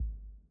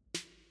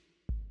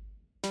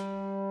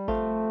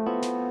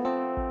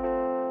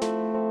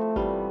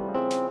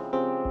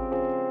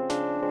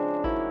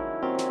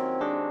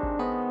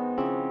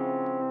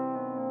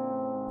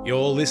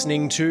You're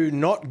listening to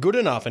Not Good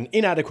Enough, an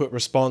inadequate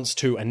response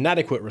to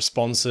inadequate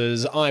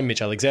responses. I'm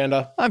Mitch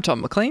Alexander. I'm Tom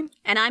McLean.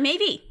 And I'm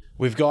Evie.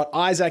 We've got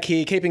Isaac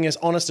here keeping us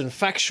honest and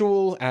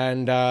factual,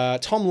 and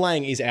Tom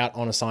Lang is out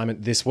on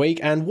assignment this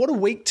week. And what a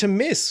week to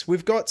miss.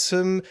 We've got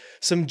some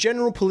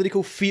general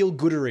political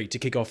feel-goodery to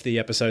kick off the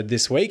episode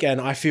this week,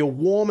 and I feel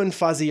warm and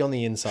fuzzy on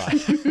the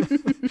inside.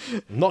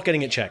 I'm not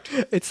getting it checked.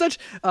 It's such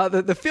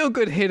the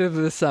feel-good hit of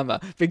the summer.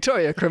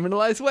 Victoria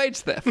criminalised wage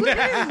theft.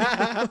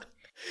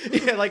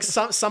 Yeah, like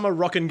summer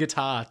rockin'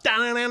 guitar.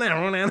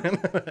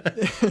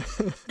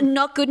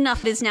 Not Good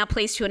Enough is now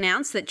pleased to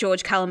announce that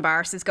George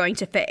Calombaris is going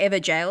to forever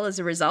jail as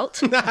a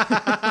result.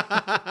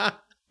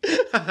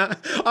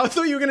 I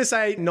thought you were going to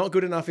say Not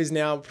Good Enough is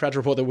now proud to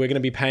report that we're going to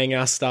be paying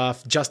our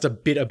staff just a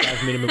bit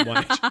above minimum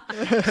wage.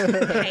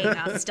 Paying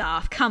our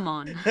staff, come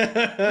on.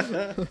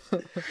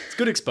 It's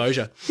good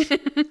exposure.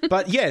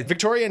 But yeah,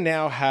 Victoria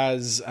now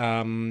has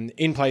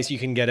in place, you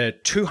can get a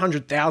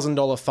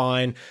 $200,000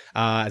 fine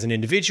as an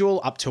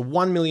individual, up to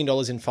 $1 million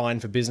in fine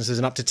for businesses,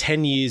 and up to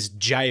 10 years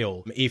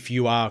jail if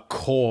you are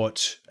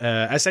caught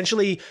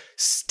essentially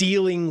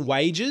stealing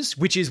wages,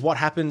 which is what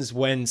happens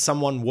when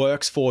someone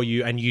works for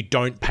you and you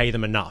don't pay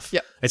them enough.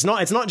 Yep. It's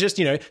not just,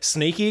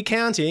 sneaky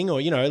accounting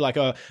or, like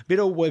a bit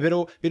of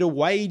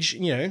wage,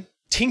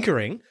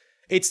 tinkering.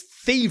 It's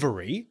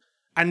thievery.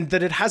 And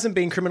that it hasn't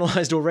been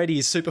criminalized already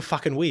is super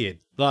fucking weird.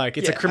 Like,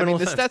 it's a criminal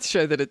offense. The stats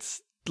show that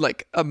it's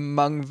like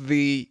among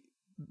the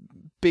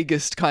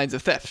biggest kinds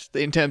of theft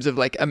in terms of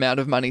like amount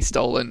of money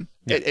stolen.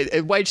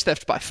 Yeah. Wage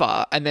theft by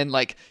far. And then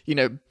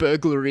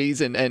burglaries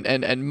and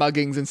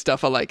muggings and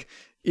stuff are like,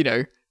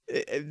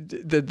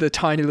 the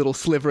tiny little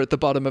sliver at the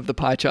bottom of the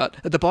pie chart.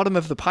 At the bottom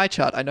of the pie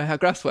chart, I know how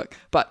graphs work,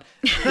 but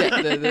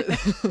yeah,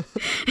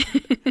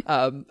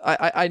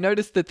 I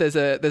noticed that there's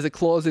a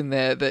clause in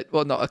there that,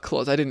 well, not a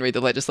clause. I didn't read the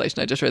legislation.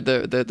 I just read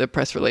the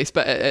press release,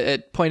 but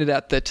it pointed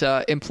out that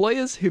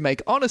employers who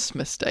make honest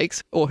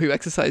mistakes or who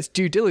exercise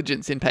due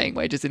diligence in paying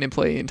wages and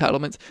employee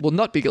entitlements will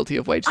not be guilty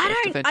of wage theft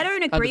offences. I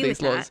don't agree with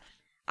that.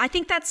 I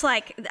think that's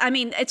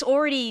it's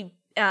already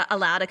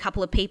allowed a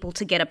couple of people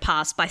to get a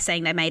pass by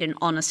saying they made an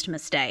honest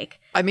mistake.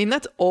 I mean,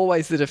 that's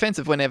always the defense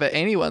of whenever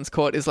anyone's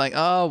caught is like,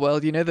 oh, well,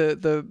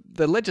 the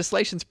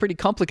legislation's pretty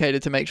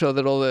complicated to make sure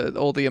that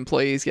all the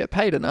employees get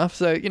paid enough.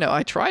 So,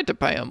 I tried to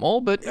pay them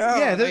all, but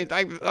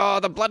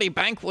the bloody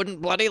bank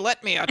wouldn't bloody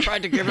let me. I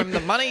tried to give them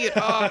the money.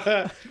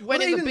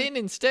 Went in the bin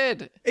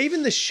instead.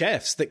 Even the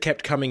chefs that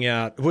kept coming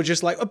out were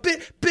just like,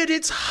 but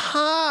it's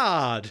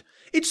hard.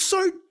 It's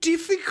so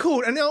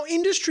difficult, and our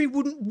industry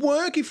wouldn't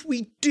work if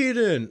we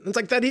didn't. It's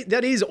like that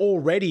is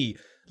already,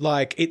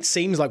 like, it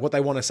seems like what they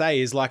want to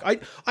say is like,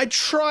 I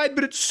tried,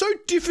 but it's so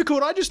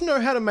difficult. I just know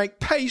how to make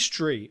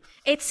pastry.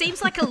 It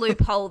seems like a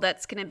loophole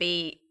that's going to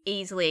be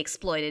easily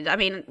exploited. I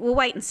mean, we'll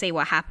wait and see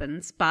what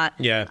happens, but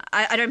yeah.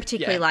 I don't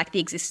particularly like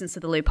the existence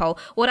of the loophole.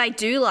 What I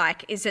do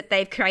like is that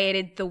they've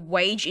created the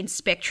Wage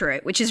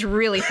Inspectorate, which is a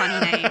really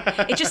funny name.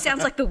 It just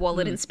sounds like the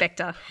wallet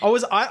inspector. I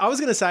was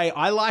going to say,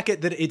 I like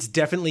it that it's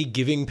definitely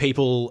giving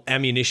people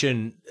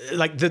ammunition,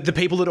 like the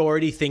people that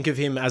already think of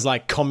him as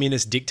like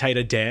communist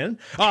dictator Dan.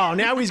 Oh,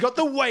 now he's got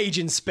the Wage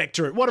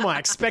Inspectorate. What am I,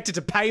 expected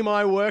to pay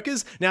my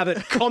workers now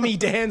that Commie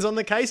Dan's on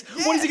the case?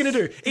 Yes. What is he going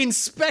to do?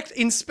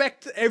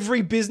 Inspect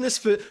every business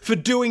for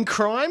doing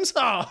crimes?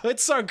 Oh,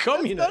 it's so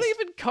communist. It's not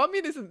even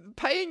communism.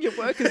 Paying your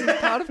workers is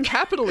part of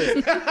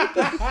capitalism. That's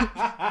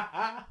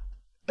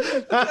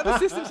how the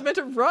system's meant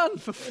to run,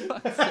 for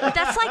fuck's sake.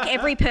 That's like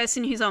every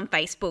person who's on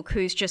Facebook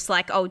who's just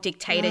like, oh,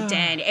 Dictator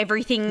Dan,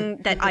 everything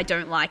that I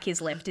don't like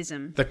is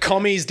leftism. The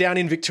commies down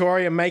in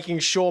Victoria making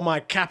sure my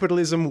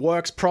capitalism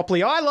works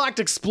properly. I liked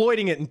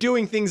exploiting it and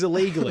doing things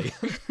illegally.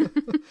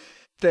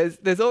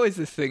 There's always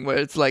this thing where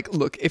it's like,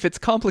 look, if it's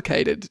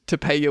complicated to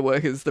pay your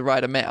workers the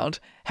right amount,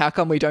 how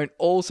come we don't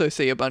also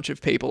see a bunch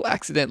of people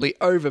accidentally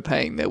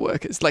overpaying their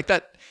workers? Like,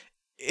 that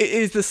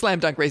is the slam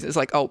dunk reason. It's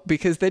like, oh,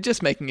 because they're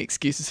just making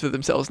excuses for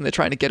themselves and they're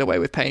trying to get away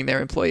with paying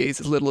their employees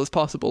as little as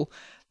possible.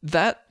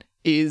 That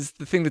is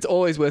the thing that's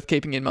always worth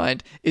keeping in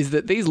mind, is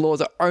that these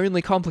laws are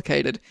only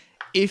complicated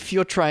if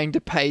you're trying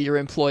to pay your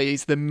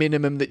employees the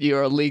minimum that you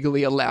are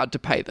legally allowed to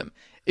pay them.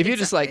 If you're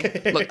just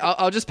like, look,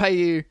 I'll just pay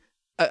you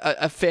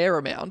a fair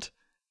amount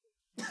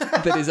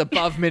that is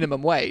above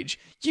minimum wage,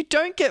 you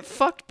don't get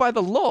fucked by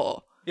the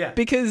law. Yeah.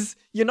 Because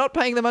you're not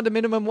paying them under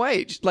minimum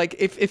wage. Like,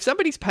 if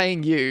somebody's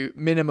paying you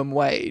minimum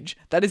wage,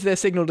 that is their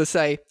signal to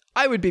say,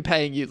 I would be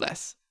paying you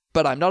less,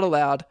 but I'm not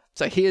allowed,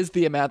 so here's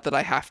the amount that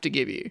I have to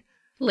give you.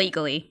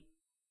 Legally.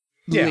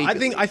 Yeah,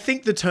 I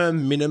think the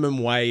term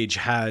minimum wage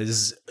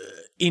has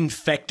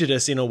infected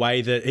us in a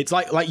way that it's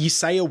like you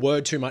say a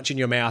word too much in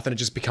your mouth and it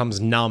just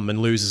becomes numb and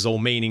loses all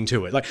meaning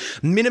to it. Like,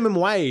 minimum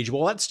wage,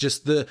 well, that's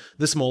just the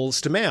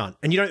smallest amount.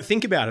 And you don't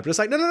think about it, but it's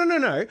like,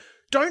 no.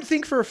 Don't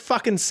think for a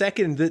fucking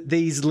second that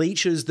these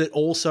leeches that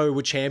also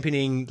were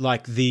championing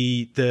like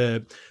the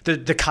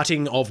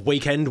cutting of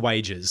weekend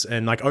wages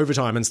and like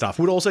overtime and stuff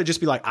would also just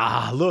be like,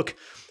 look,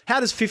 how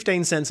does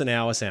 15 cents an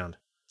hour sound?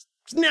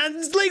 Now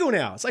it's legal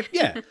now. It's like,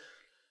 yeah.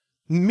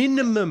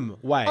 Minimum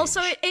wage.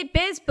 Also, it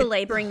bears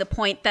belaboring the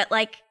point that,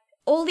 like,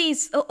 all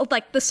these,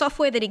 like the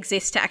software that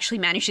exists to actually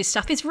manage this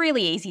stuff is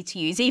really easy to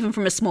use, even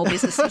from a small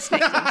business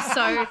perspective.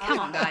 So come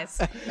on, guys.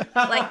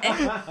 Like,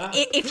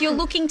 if you're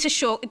looking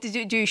to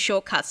do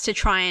shortcuts to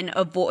try and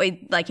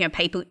avoid, like, you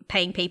know,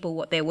 paying people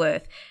what they're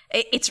worth,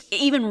 it's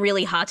even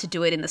really hard to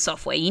do it in the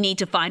software. You need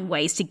to find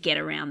ways to get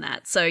around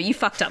that. So you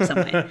fucked up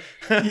somewhere.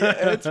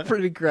 Yeah, it's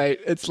pretty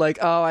great. It's like,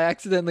 oh, I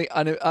accidentally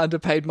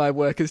underpaid my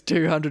workers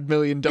 $200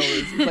 million.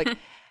 It's like,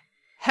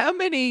 how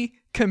many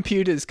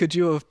computers could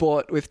you have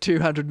bought with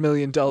 $200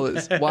 million?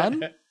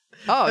 One?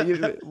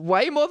 Oh,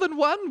 way more than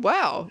one?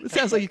 Wow. It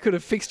sounds like you could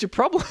have fixed your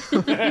problem.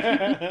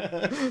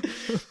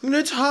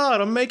 It's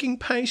hard. I'm making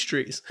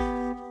pastries.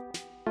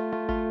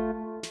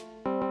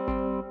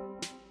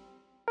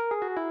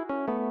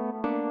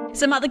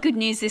 Some other good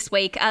news this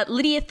week.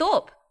 Lydia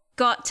Thorpe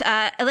got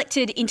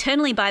elected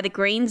internally by the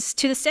Greens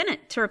to the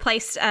Senate to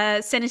replace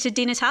Senator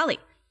Di Natale.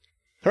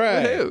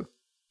 Hooray. Woohoo.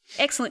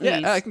 Excellent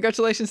news. Yeah,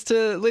 congratulations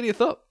to Lydia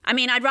Thorpe. I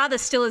mean, I'd rather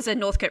still as a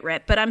Northcote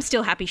rep, but I'm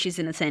still happy she's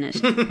in the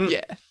Senate.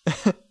 Yeah.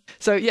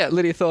 So, yeah,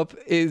 Lydia Thorpe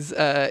is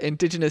an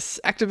Indigenous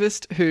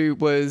activist who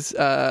was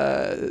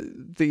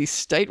the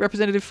state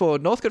representative for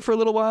Northcote for a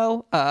little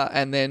while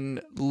and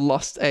then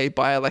lost a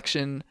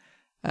by-election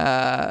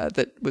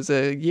that was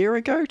a year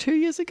ago, 2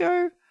 years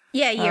ago.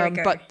 Yeah, a year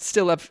ago. But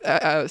still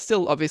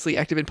obviously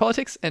active in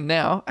politics and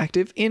now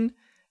active in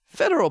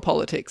federal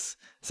politics.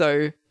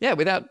 So, yeah,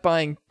 without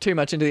buying too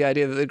much into the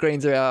idea that the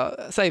Greens are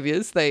our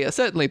saviours, they are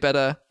certainly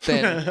better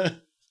than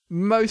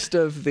most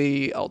of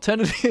the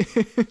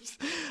alternatives.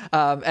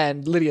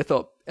 And Lydia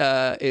Thorpe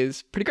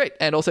is pretty great.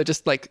 And also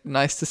just, like,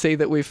 nice to see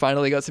that we've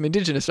finally got some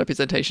Indigenous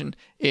representation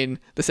in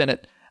the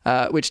Senate,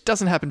 which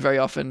doesn't happen very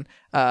often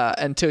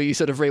until you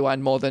sort of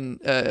rewind more than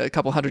a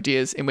couple hundred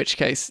years, in which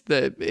case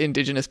the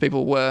Indigenous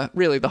people were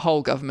really the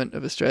whole government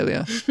of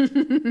Australia.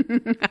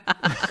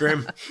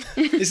 Grim.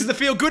 This is the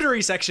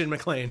feel-goodery section,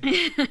 McLean.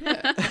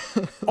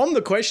 On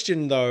the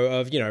question,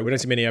 though, of, you know, we don't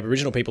see many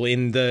Aboriginal people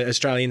in the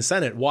Australian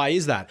Senate. Why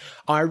is that?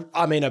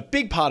 I mean, a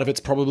big part of it's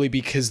probably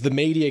because the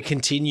media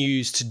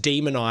continues to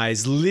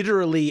demonise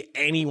literally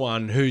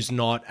anyone who's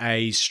not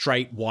a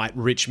straight, white,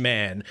 rich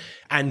man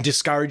and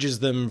discourages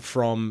them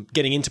from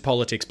getting into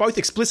politics, both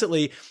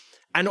explicitly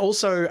and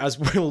also, as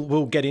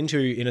we'll get into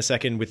in a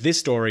second with this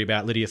story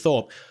about Lydia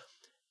Thorpe,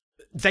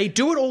 they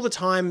do it all the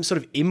time sort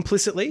of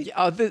implicitly.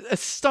 The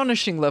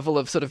astonishing level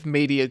of sort of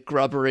media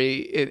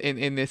grubbery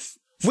in this.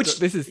 Which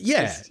this is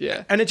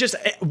yeah, and it just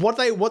what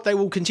they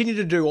will continue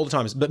to do all the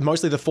time, but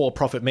mostly the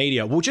for-profit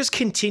media will just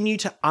continue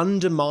to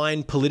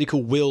undermine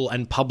political will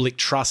and public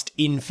trust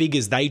in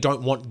figures they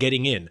don't want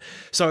getting in.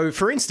 So,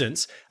 for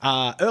instance,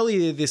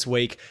 earlier this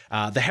week,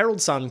 the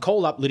Herald Sun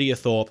called up Lydia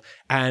Thorpe,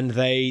 and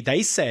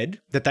they said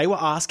that they were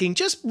asking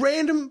just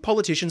random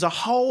politicians, a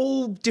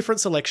whole different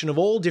selection of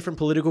all different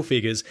political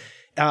figures,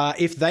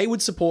 if they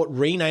would support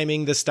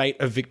renaming the state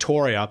of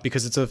Victoria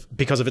because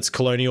of its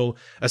colonial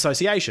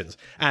associations.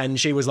 And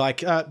she was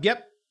like,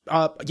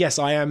 yes,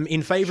 I am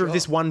in favour of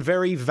this one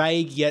very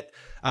vague yet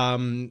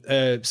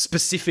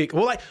specific.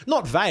 Well, like,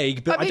 not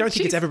vague, but I don't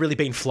think it's ever really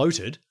been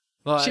floated.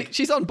 Like,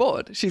 she's on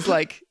board. She's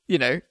like, you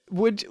know,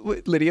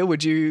 Lydia,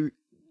 would you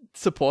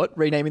support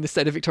renaming the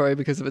state of Victoria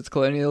because of its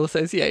colonial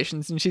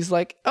associations? And she's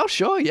like, oh,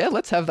 sure, yeah,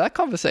 let's have that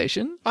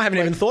conversation. I haven't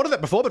even thought of that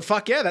before, but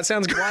fuck yeah, that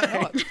sounds great.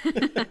 Why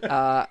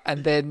not?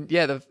 And then,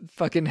 yeah, the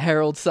fucking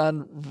Herald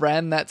Sun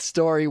ran that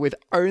story with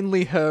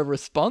only her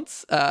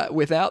response,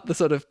 without the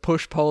sort of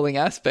push polling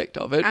aspect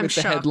of it, with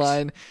the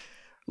headline,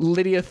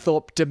 Lydia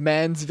Thorpe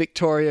demands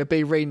Victoria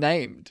be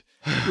renamed.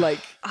 Like...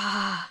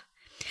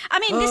 I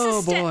mean,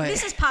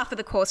 this is par for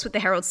the course with the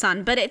Herald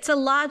Sun, but it's a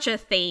larger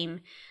theme,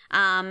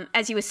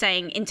 as you were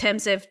saying, in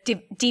terms of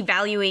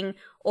devaluing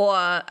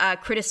or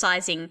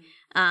criticising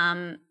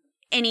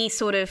any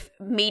sort of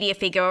media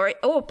figure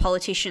or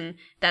politician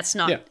that's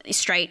not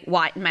straight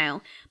white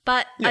male.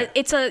 But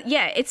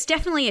it's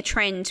definitely a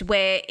trend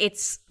where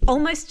it's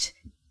almost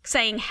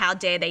saying how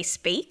dare they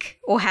speak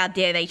or how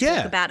dare they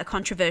talk about a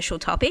controversial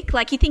topic.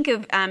 Like, you think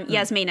of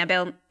Yasmin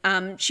Abel,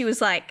 she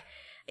was like,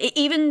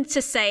 even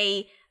to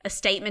say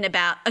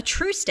a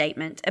true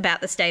statement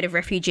about the state of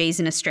refugees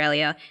in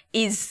Australia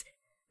is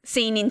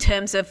seen in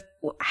terms of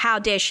how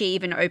dare she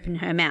even open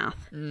her mouth.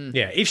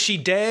 Yeah, if she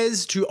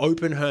dares to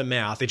open her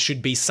mouth, it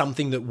should be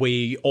something that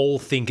we all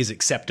think is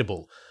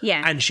acceptable.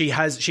 Yeah. And she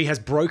has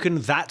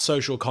broken that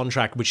social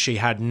contract which she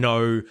had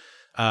no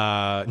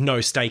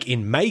stake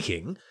in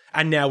making,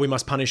 and now we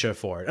must punish her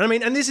for it. And I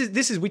mean, and this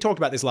is we talked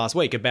about this last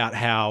week about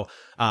how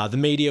the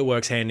media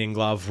works hand in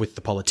glove with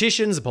the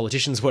politicians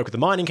work with the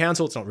mining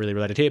council. It's not really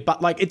related here,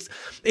 but like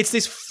it's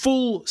this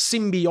full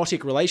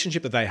symbiotic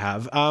relationship that they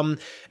have.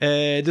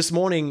 This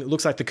morning,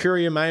 looks like the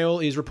Courier Mail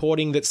is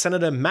reporting that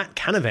Senator Matt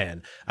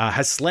Canavan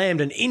has slammed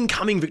an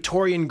incoming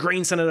Victorian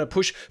Green Senator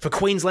push for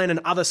Queensland and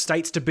other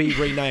states to be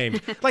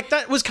renamed. Like,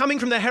 that was coming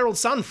from the Herald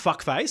Sun,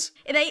 fuckface.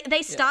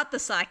 They start the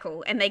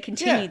cycle and they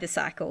continue the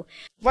cycle.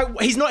 Like,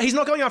 he's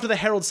not going after the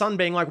Herald Sun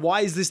being like,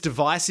 why is this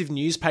divisive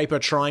newspaper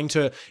trying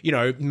to, you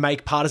know,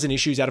 make partisan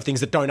issues out of things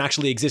that don't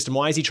actually exist, and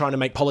why is he trying to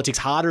make politics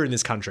harder in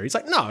this country? It's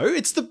like, no,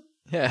 it's the...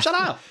 Shut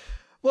up.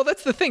 Well,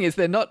 that's the thing, is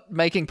they're not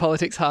making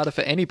politics harder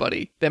for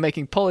anybody. They're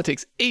making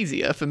politics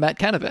easier for Matt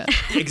Canavan.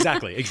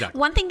 Exactly.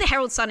 One thing the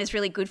Herald Sun is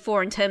really good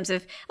for in terms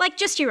of, like,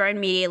 just your own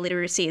media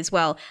literacy as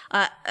well.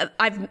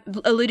 I've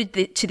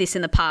alluded to this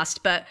in the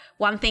past, but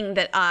one thing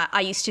that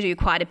I used to do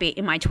quite a bit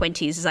in my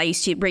 20s is I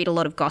used to read a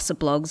lot of gossip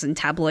blogs and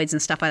tabloids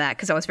and stuff like that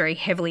because I was very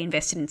heavily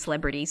invested in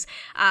celebrities.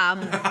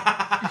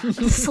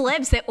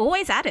 Celebs, they're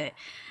always at it.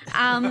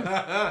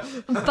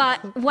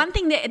 But one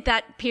thing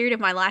that period of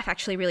my life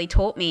actually really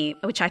taught me,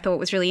 which I thought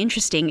was really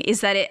interesting, is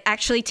that it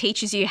actually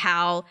teaches you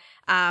how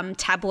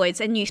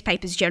tabloids and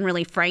newspapers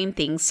generally frame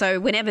things. So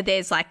whenever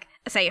there's, like,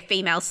 say, a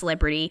female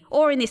celebrity,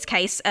 or in this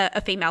case,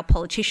 a female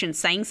politician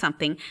saying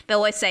something, they'll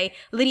always say,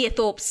 Lydia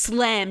Thorpe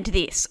slammed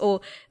this,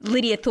 or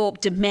Lydia Thorpe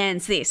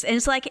demands this. And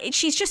it's like,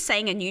 she's just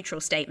saying a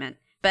neutral statement,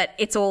 but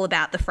it's all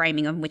about the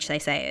framing on which they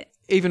say it.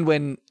 Even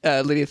when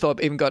Lydia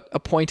Thorpe even got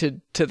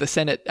appointed to the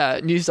Senate,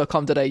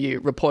 news.com.au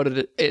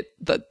reported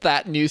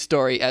that news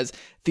story as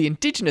the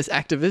Indigenous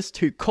activist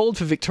who called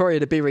for Victoria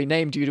to be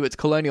renamed due to its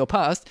colonial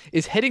past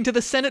is heading to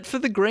the Senate for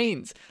the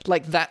Greens.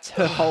 Like, that's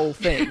her whole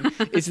thing,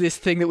 is this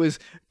thing that was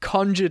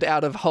conjured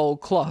out of whole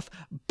cloth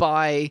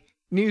by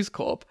News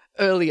Corp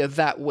earlier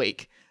that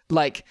week.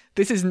 Like,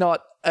 this is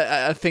not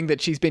a thing that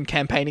she's been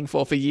campaigning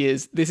for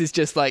years. This is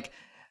just like,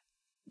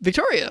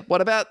 Victoria,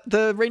 what about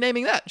the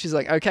renaming that? She's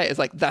like, okay. It's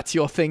like, that's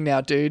your thing now,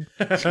 dude.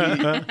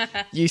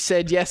 You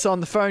said yes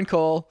on the phone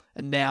call,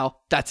 and now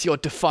that's your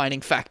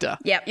defining factor.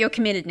 Yep, you're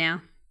committed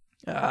now.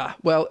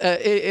 Well,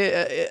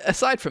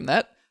 aside from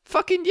that,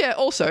 fucking yeah,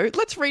 also,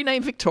 let's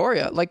rename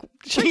Victoria. Like,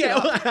 check it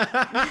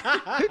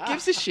out. Who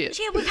gives a shit?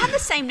 Yeah, we've had the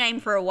same name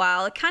for a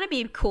while. It'd kind of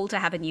be cool to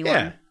have a new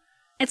one.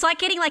 It's like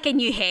getting, like, a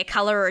new hair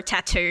colour or a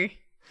tattoo.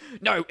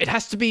 No, it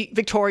has to be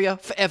Victoria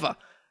forever.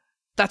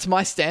 That's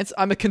my stance.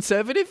 I'm a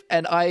conservative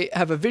and I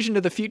have a vision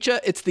of the future.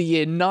 It's the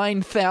year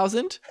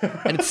 9000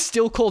 and it's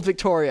still called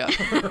Victoria.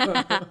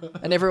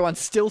 And everyone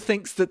still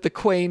thinks that the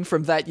Queen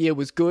from that year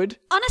was good.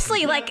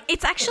 Honestly, like,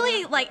 it's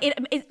actually, like,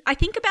 I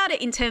think about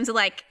it in terms of,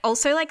 like,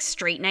 also, like,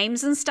 street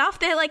names and stuff.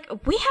 They're, like,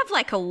 we have,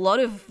 like, a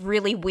lot of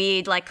really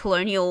weird, like,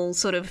 colonial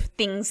sort of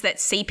things that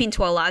seep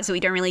into our lives that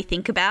we don't really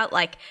think about.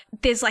 Like,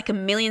 there's, like, a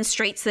million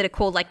streets that are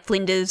called, like,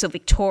 Flinders or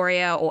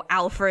Victoria or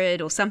Alfred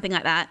or something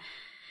like that.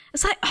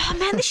 It's like, oh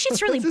man, this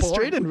shit's really boring. There's a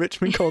street in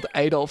Richmond called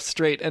Adolph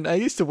Street, and I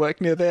used to work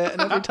near there, and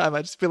every time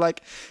I'd just be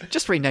like,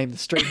 just rename the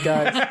street,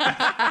 guys.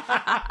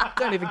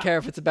 Don't even care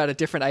if it's about a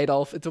different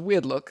Adolf. It's a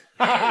weird look.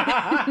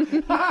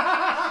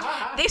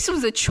 This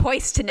was a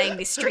choice to name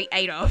this street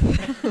Adolf.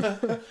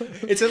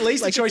 It's at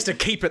least a choice to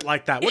keep it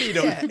like that. What are you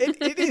doing? Yeah,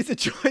 it is a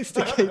choice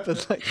to keep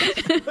it like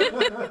that.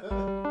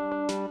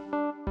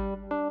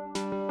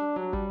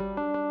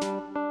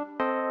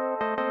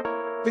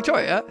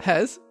 Victoria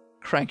has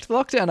cranked the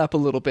lockdown up a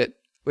little bit.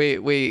 We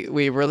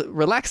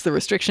relaxed the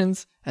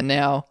restrictions, and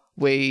now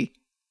we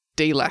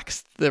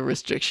delaxed the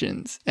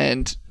restrictions,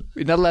 and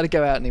we're not allowed to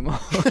go out anymore.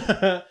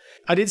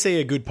 I did see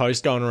a good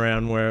post going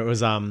around where it was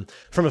from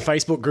a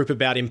Facebook group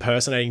about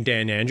impersonating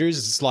Dan Andrews.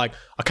 It's like,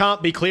 I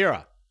can't be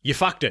clearer. You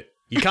fucked it.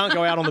 You can't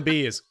go out on the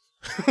beers.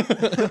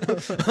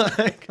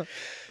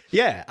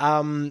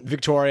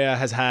 Victoria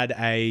has had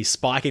a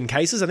spike in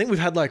cases. I think we've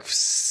had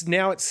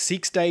now it's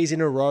 6 days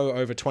in a row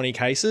over 20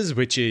 cases,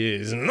 which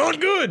is not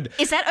good.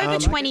 Is that over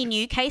 20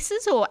 new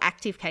cases or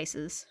active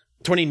cases?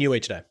 20 new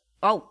each day.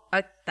 Oh,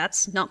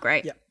 that's not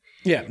great.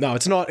 Yeah, no,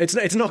 it's not.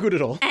 It's not good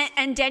at all.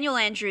 And Daniel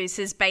Andrews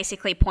has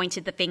basically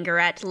pointed the finger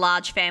at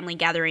large family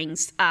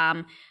gatherings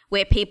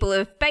where people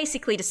have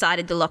basically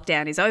decided the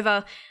lockdown is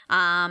over,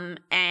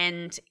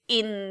 and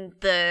in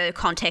the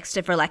context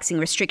of relaxing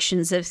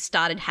restrictions have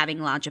started having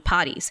larger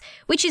parties,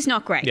 which is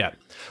not great. Yeah,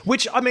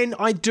 which, I mean,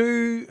 I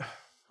don't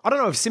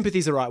know if sympathy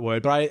is the right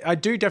word, but I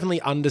do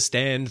definitely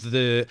understand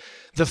the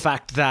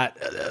fact that,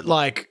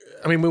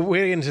 we'll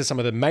get into some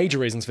of the major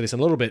reasons for this in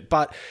a little bit,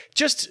 but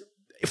just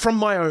from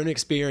my own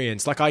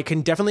experience, I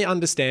can definitely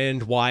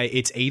understand why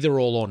it's either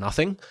all or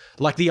nothing.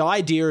 Like, the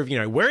idea of,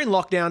 we're in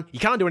lockdown, you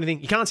can't do anything,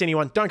 you can't see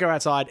anyone, don't go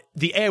outside,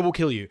 the air will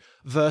kill you,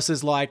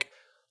 versus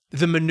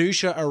the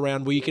minutia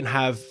around where you can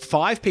have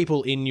 5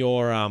 people in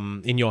your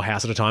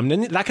house at a time.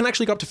 And then that can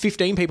actually go up to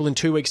 15 people in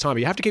 2 weeks' time.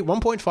 But you have to keep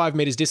 1.5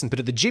 meters distance. But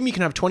at the gym, you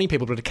can have 20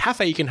 people. But at a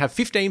cafe, you can have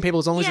 15 people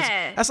as long as it's...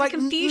 That's the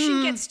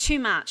confusion gets too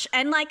much.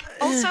 And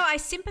also I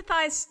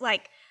sympathize,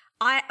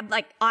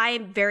 I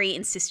very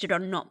insisted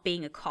on not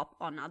being a cop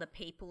on other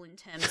people in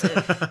terms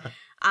of,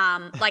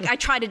 I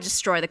try to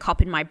destroy the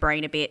cop in my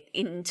brain a bit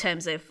in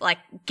terms of,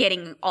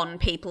 getting on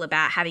people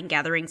about having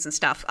gatherings and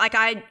stuff.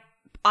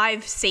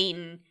 I've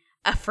seen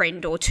a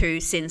friend or two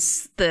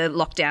since the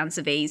lockdowns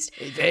have eased.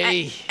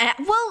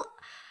 Well,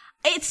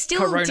 it's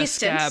still Corona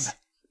distance.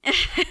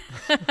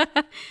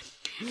 Scab.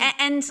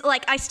 And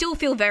I still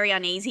feel very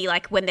uneasy,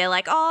 when they're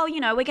like, oh,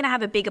 we're going to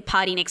have a bigger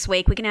party next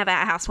week. We're going to have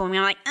our housewarming.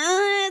 I'm like,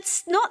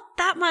 it's not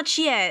that much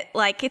yet.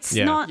 It's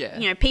not,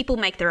 people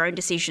make their own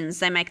decisions.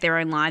 They make their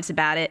own lives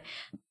about it.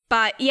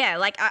 But yeah,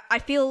 I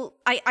feel,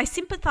 I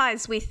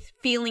sympathize with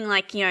feeling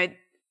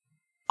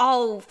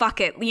oh,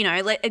 fuck it, we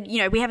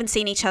haven't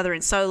seen each other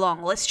in so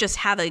long. Let's just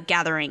have a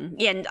gathering.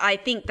 Yeah, and I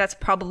think that's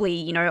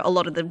probably, a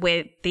lot of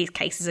where these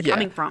cases are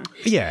coming from.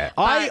 Yeah.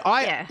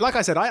 I like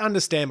I said, I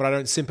understand, but I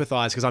don't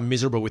sympathize because I'm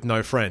miserable with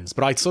no friends.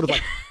 But I sort of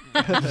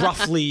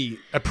roughly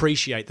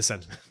appreciate the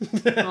sentiment.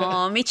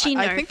 Oh, Mitchie, no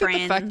I think friends.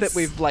 that the fact that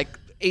we've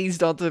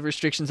eased onto the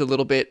restrictions a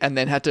little bit and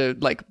then had to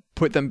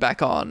put them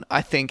back on,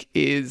 I think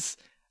is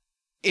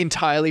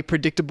entirely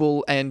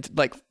predictable and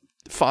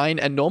fine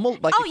and normal.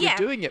 If you're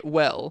doing it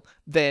well,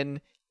 then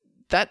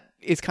that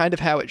is kind of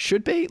how it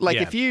should be.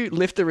 If you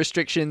lift the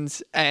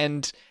restrictions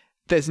and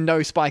there's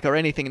no spike or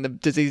anything and the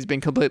disease has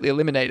been completely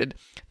eliminated,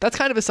 that's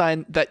kind of a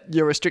sign that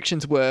your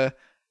restrictions were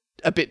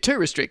a bit too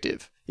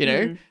restrictive,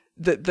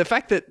 The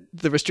fact that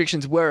the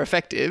restrictions were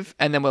effective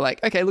and then we're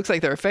like, okay, looks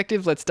like they're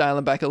effective, let's dial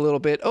them back a little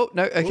bit. Oh,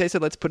 no, okay, so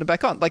let's put them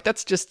back on.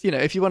 That's just,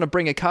 if you want to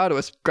bring a car to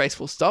a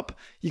graceful stop,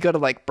 you got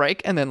to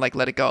brake and then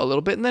let it go a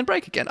little bit and then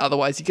brake again.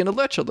 Otherwise, you're going to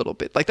lurch a little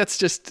bit. That's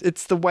just,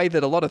 it's the way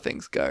that a lot of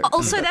things go.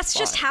 Also, that's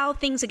just how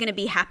things are going to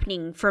be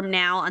happening from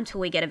now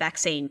until we get a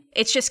vaccine.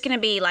 It's just going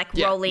to be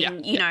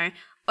rolling,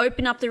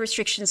 open up the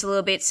restrictions a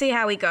little bit, see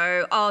how we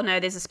go. Oh, no,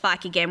 there's a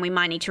spike again. We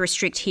might need to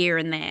restrict here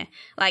and there.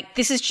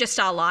 This is just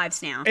our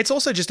lives now. It's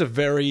also just a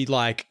very,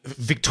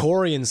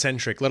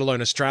 Victorian-centric, let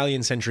alone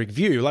Australian-centric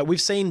view. We've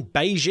seen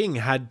Beijing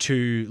had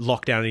to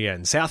lock down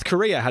again. South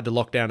Korea had to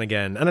lock down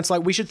again. And it's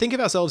we should think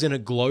of ourselves in a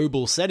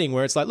global setting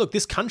where it's look,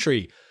 this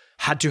country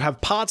had to have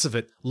parts of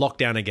it locked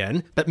down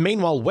again, but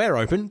meanwhile we're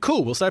open.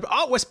 Cool, we'll stay open.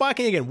 Oh, we're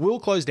spiking again. We'll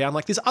close down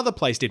like this other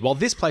place did while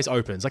this place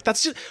opens.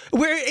 That's just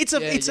where it's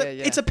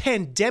a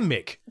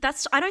pandemic.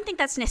 I don't think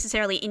that's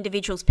necessarily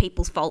individuals,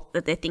 people's fault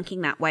that they're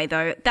thinking that way,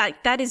 though.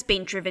 That is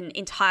being driven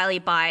entirely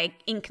by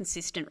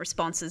inconsistent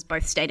responses,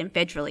 both state and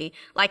federally.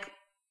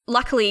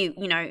 Luckily,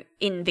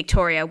 in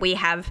Victoria, we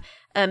have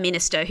a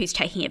minister who's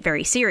taking it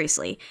very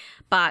seriously.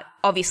 But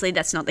obviously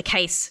that's not the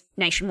case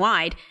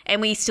nationwide, and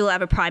we still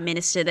have a prime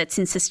minister that's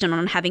insistent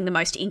on having the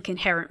most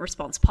incoherent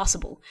response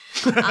possible,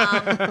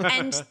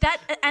 and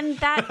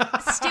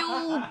that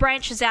still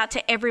branches out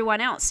to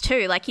everyone else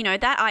too.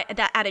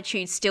 That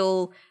attitude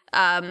still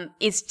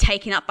is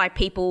taken up by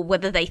people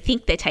whether they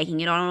think they're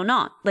taking it on or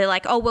not. They're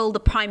like, oh well, the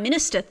prime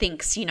minister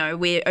thinks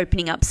we're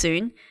opening up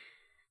soon.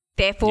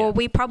 Therefore,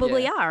 we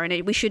probably are,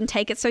 and we shouldn't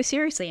take it so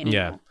seriously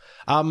anymore.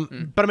 Yeah.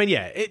 But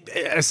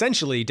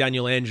essentially,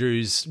 Daniel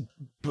Andrews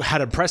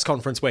had a press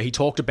conference where he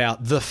talked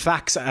about the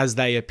facts as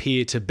they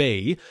appear to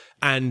be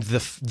and the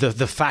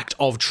fact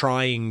of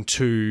trying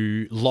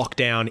to lock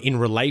down in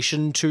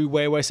relation to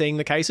where we're seeing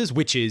the cases,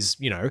 which is,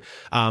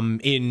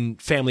 in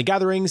family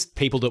gatherings,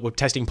 people that were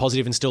testing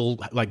positive and still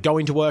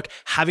going to work,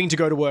 having to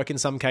go to work in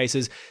some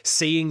cases,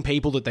 seeing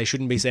people that they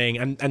shouldn't be seeing.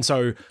 And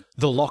so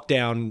the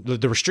lockdown,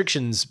 the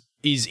restrictions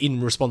is in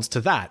response to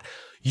that.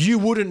 You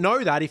wouldn't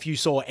know that if you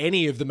saw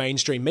any of the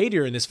mainstream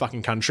media in this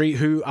fucking country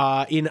who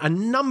are in a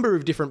number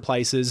of different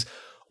places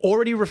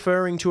already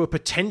referring to a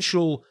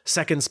potential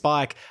second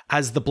spike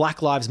as the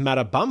Black Lives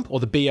Matter bump or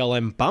the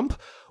BLM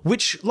bump,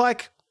 which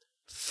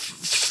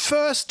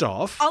first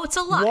off, it's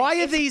a lie.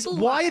 Why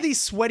are these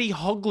sweaty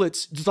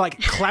hoglets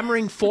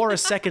clamoring for a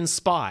second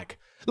spike?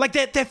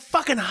 They're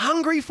fucking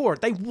hungry for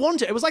it. They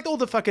want it. It was all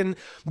the fucking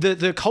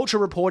the culture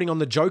reporting on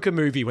the Joker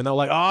movie when they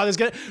were I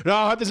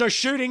hope there's no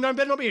shooting. No,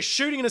 better not be a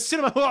shooting in a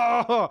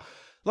cinema.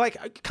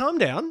 Calm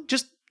down.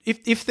 Just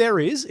if there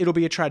is, it'll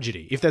be a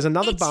tragedy. If there's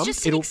another bump,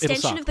 it's just an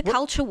extension of the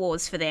culture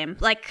wars for them.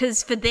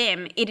 Because for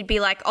them, it'd be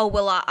oh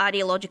well, our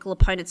ideological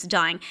opponents are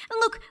dying. And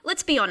look,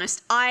 let's be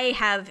honest. I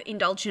have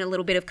indulged in a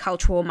little bit of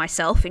culture war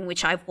myself, in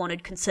which I've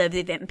wanted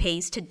Conservative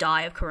MPs to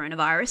die of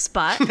coronavirus,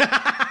 but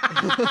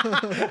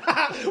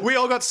we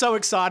all got so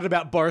excited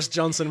about Boris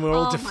Johnson. We're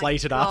all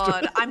deflated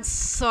after. I'm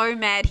so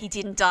mad he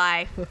didn't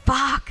die.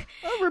 Fuck.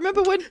 I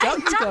remember when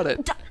Doug got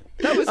it.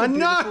 That was a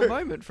beautiful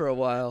moment for a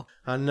while.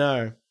 I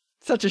know.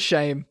 Such a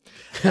shame.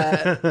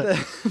 But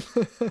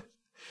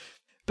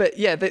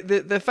yeah,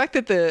 the fact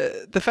that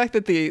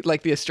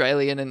the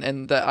Australian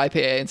and the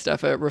IPA and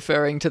stuff are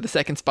referring to the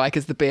second spike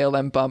as the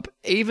BLM bump,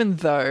 even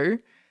though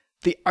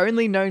the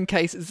only known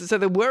cases, so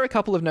there were a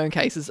couple of known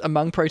cases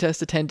among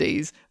protest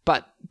attendees,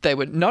 but they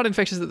were not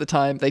infectious at the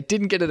time. They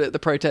didn't get it at the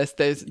protest.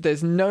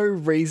 There's no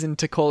reason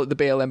to call it the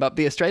BLM bump.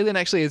 The Australian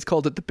actually has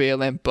called it the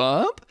BLM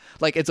bump.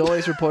 It's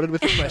always reported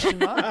with a question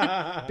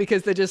mark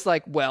because they're just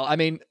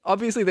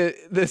obviously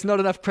there's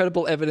not enough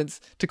credible evidence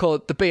to call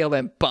it the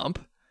BLM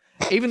bump,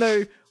 even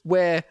though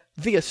we're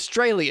the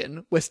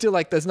Australian, we're still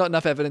there's not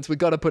enough evidence, we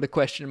got to put a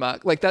question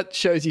mark. That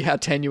shows you how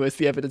tenuous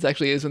the evidence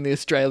actually is when the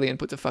Australian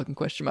puts a fucking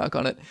question mark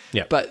on it.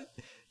 Yeah. But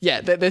yeah,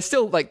 they're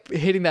still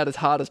hitting that as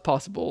hard as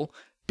possible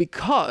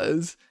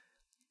because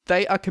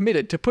they are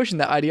committed to pushing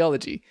that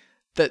ideology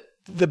that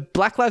the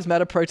Black Lives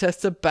Matter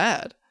protests are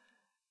bad.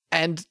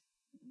 And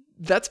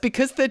that's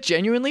because they're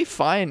genuinely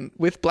fine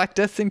with black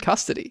deaths in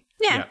custody.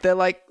 Yeah.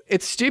 They're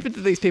it's stupid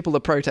that these people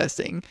are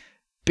protesting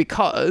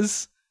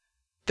because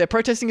they're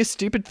protesting a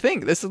stupid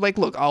thing. This is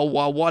look, oh,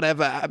 well,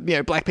 whatever,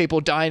 black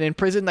people dying in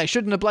prison, they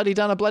shouldn't have bloody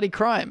done a bloody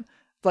crime.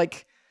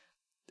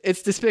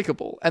 it's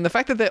despicable. And the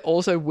fact that they're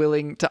also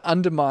willing to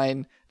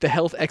undermine the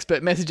health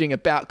expert messaging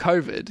about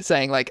COVID,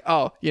 saying like,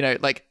 oh, you know,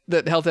 like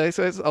the health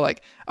experts are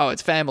like, oh,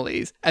 it's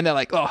families. And they're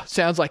like, oh,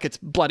 sounds like it's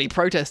bloody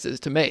protesters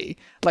to me.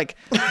 Like,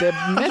 they're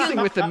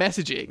messing with the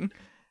messaging.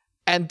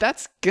 And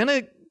that's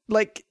gonna,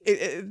 like,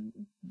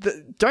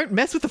 don't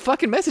mess with the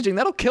fucking messaging.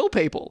 That'll kill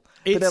people.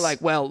 But they're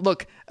like, well,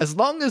 look, as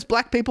long as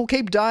black people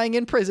keep dying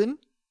in prison,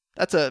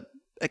 that's a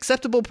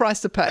acceptable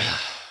price to pay.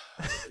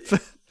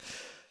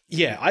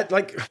 Yeah,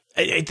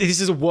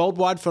 this is a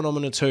worldwide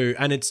phenomenon too,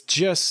 and it's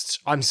just,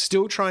 I'm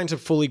still trying to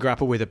fully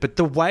grapple with it. But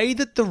the way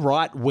that the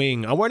right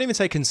wing, I won't even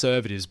say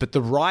conservatives, but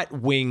the right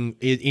wing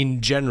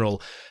in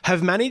general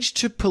have managed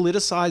to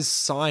politicize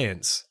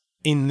science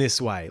in this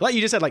way. Like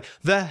you just said, like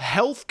the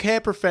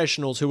healthcare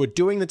professionals who are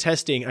doing the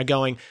testing are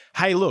going,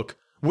 hey, look,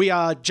 we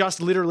are just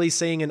literally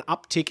seeing an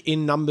uptick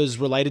in numbers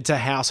related to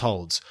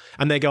households.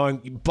 And they're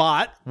going,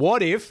 but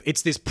what if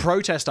it's this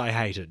protest I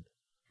hated?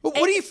 What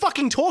are you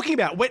fucking talking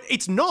about?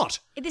 It's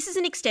not. This is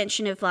an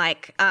extension of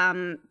like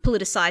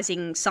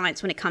politicizing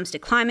science when it comes to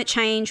climate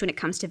change, when it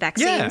comes to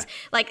vaccines. Yeah.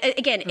 Like,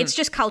 again, it's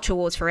just culture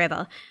wars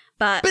forever.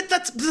 But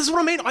that's what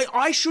I mean.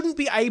 I shouldn't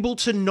be able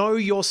to know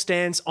your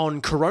stance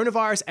on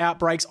coronavirus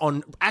outbreaks,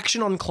 on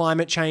action on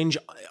climate change,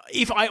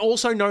 if I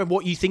also know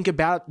what you think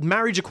about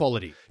marriage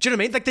equality. Do you know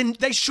what I mean? Like, then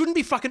they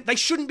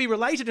shouldn't be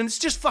related, and it's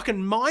just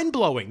fucking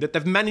mind-blowing that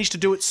they've managed to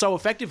do it so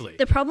effectively.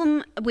 The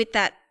problem with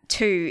that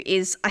too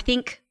is, I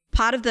think,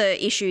 part of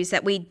the issue is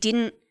that we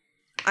didn't,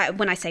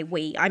 when I say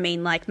we, I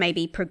mean like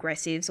maybe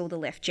progressives or the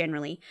left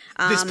generally.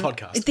 This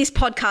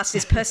podcast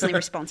is personally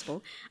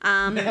responsible.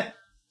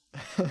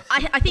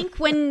 I think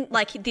when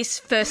like this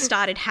first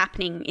started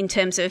happening in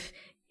terms of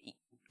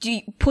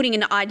putting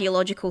an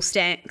ideological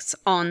stance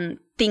on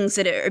things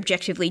that are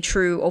objectively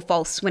true or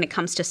false when it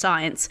comes to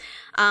science,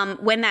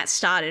 when that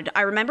started,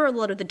 I remember a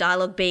lot of the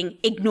dialogue being,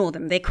 ignore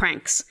them, they're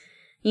cranks.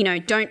 You know,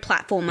 don't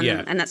platform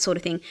them and that sort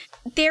of thing.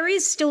 There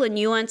is still a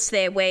nuance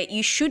there where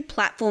you should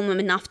platform them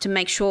enough to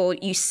make sure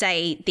you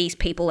say these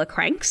people are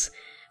cranks.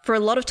 For a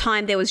lot of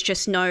time, there was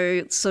just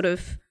no sort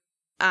of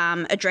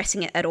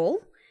addressing it at all.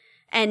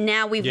 And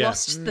now we've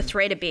lost the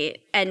thread a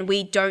bit, and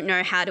we don't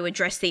know how to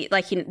address the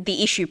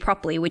issue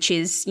properly, which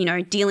is, you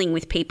know, dealing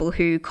with people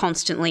who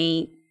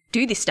constantly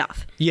do this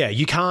stuff. Yeah,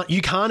 you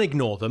can't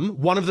ignore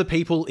them. One of the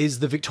people is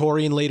the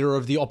Victorian leader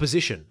of the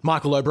opposition,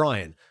 Michael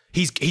O'Brien.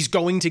 He's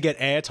going to get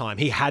airtime.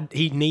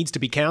 He needs to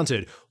be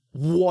counted.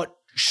 What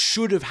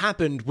should have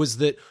happened was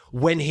that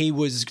when he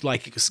was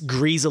like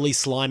greasily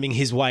sliming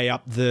his way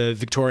up the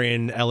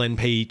Victorian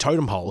LNP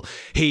totem pole,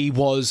 he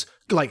was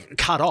like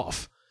cut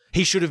off.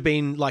 He should have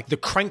been like, the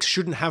cranks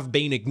shouldn't have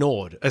been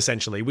ignored,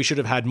 essentially. We should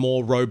have had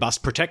more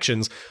robust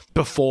protections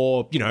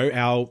before, you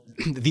know,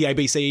 the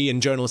ABC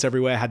and journalists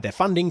everywhere had their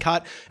funding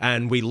cut,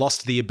 and we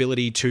lost the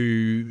ability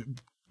to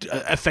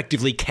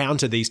effectively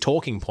counter these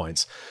talking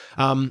points.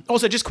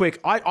 Also, just quick,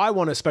 I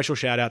want a special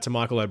shout out to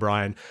Michael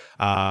O'Brien,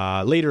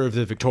 leader of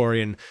the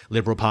Victorian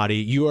Liberal Party.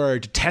 You are a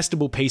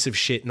detestable piece of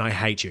shit, and I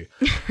hate you.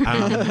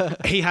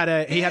 He had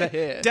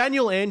a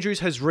Daniel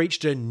Andrews has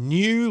reached a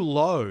new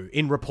low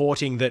in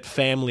reporting that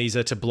families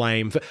are to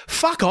blame for.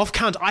 Fuck off,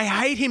 cunt! I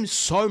hate him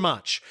so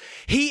much.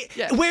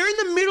 We're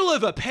in the middle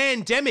of a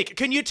pandemic.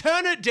 Can you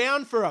turn it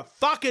down for a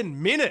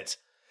fucking minute?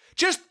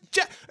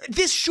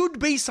 This should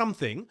be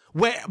something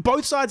where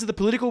both sides of the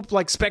political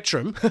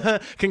spectrum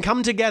can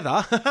come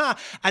together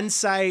and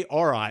say,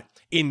 all right,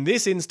 in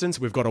this instance,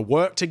 we've got to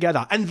work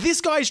together. And this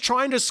guy's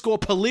trying to score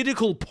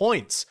political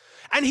points,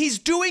 and he's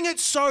doing it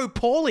so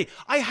poorly.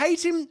 I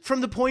hate him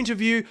from the point of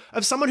view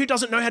of someone who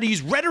doesn't know how to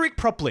use rhetoric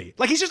properly.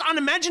 Like, he's just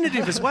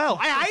unimaginative as well.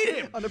 I hate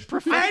him. On a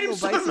professional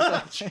basis. So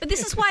much. But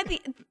this is why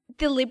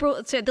the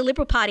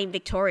Liberal Party in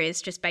Victoria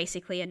is just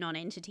basically a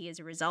non-entity as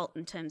a result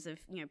in terms of,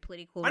 you know,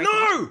 political. I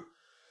know.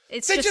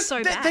 It's just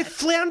so bad. They're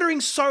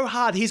floundering so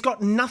hard. He's got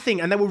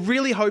nothing, and they were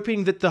really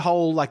hoping that the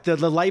whole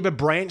the Labor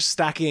branch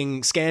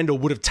stacking scandal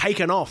would have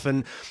taken off,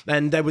 and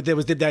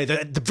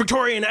the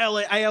Victorian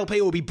ALP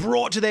will be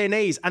brought to their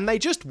knees, and they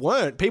just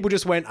weren't. People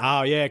just went,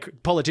 oh yeah,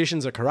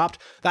 politicians are corrupt.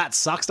 That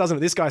sucks, doesn't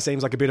it? This guy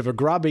seems like a bit of a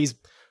grub. He's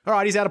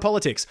out of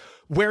politics.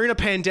 We're in a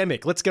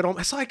pandemic. Let's get on.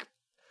 It's like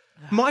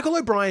Michael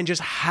O'Brien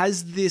just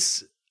has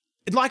this,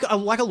 like a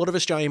lot of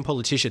Australian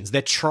politicians.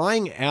 They're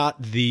trying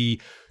out the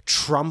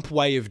Trump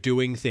way of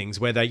doing things,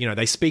 where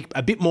they speak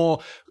a bit more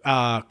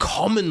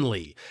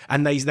commonly,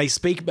 and they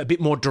speak a bit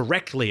more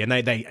directly, and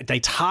they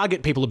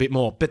target people a bit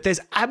more, but there's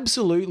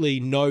absolutely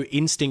no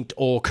instinct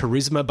or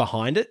charisma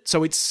behind it.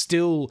 So it's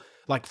still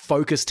like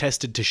focus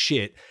tested to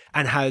shit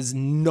and has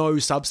no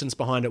substance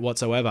behind it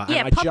whatsoever.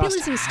 Yeah, and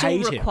populism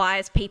still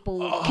requires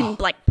people can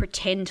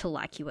pretend to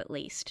like you at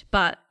least.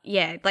 But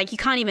yeah, you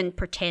can't even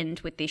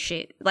pretend with this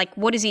shit. Like,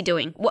 what is he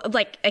doing?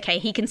 Okay,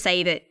 he can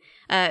say that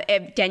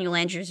Daniel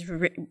Andrews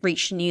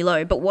reached a new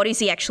low, but what is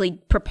he actually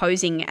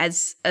proposing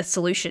as a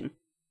solution?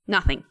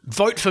 Nothing.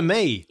 Vote for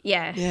me.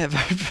 Yeah. Yeah.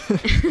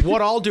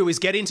 What I'll do is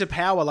get into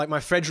power like my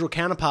federal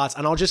counterparts,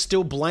 and I'll just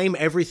still blame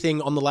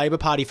everything on the Labor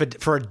Party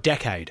for a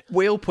decade.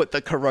 We'll put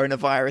the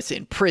coronavirus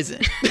in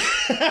prison.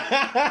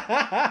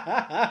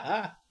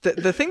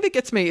 The thing that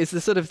gets me is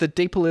the sort of the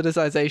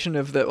depoliticization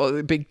of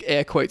the big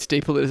air quotes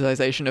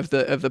depoliticization of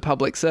the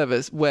public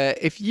service, where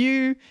if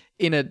you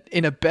in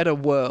a better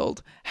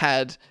world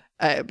had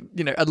a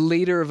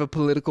leader of a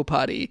political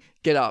party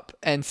get up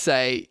and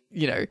say,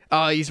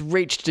 he's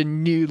reached a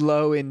new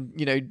low in,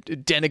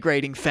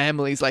 denigrating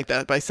families like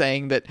that by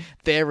saying that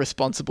they're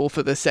responsible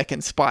for the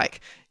second spike,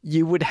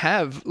 you would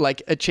have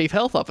like a chief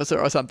health officer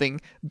or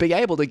something be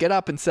able to get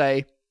up and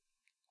say,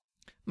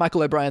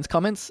 Michael O'Brien's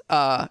comments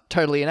are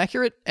totally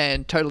inaccurate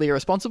and totally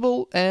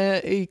irresponsible.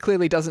 He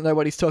clearly doesn't know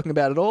what he's talking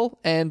about at all.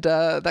 And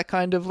that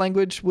kind of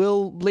language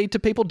will lead to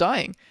people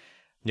dying.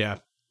 Yeah.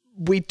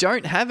 We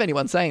don't have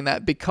anyone saying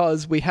that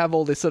because we have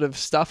all this sort of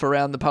stuff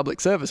around the public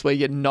service where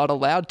you're not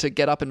allowed to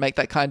get up and make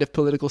that kind of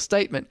political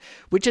statement,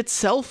 which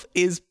itself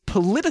is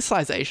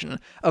politicization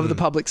of the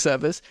public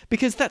service,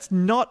 because that's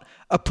not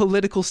a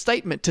political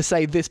statement to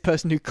say this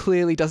person who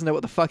clearly doesn't know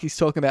what the fuck he's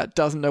talking about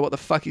doesn't know what the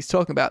fuck he's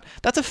talking about.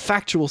 That's a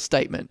factual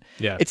statement.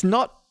 Yeah. It's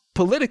not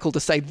political to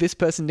say this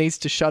person needs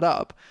to shut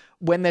up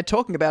when they're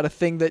talking about a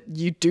thing that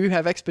you do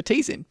have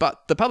expertise in.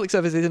 But the public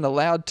service isn't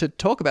allowed to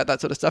talk about that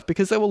sort of stuff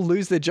because they will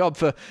lose their job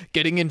for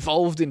getting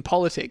involved in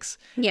politics.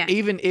 Yeah.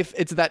 Even if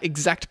it's that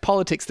exact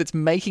politics that's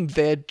making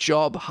their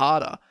job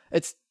harder.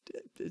 It's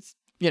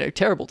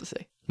terrible to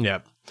see. Yeah.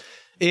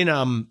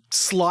 In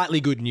slightly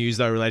good news,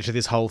 though, related to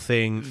this whole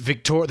thing,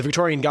 the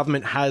Victorian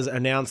government has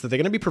announced that they're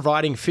going to be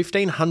providing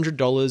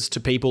 $1,500 to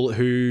people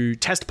who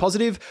test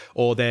positive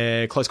or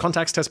their close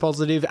contacts test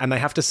positive and they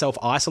have to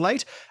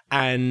self-isolate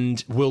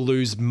and will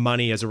lose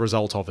money as a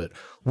result of it,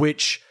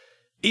 which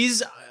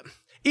is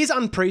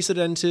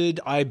unprecedented,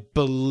 I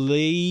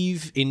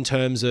believe, in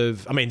terms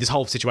of... I mean, this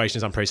whole situation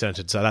is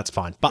unprecedented, so that's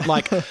fine.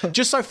 But,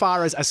 just so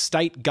far as a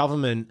state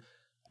government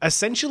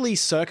essentially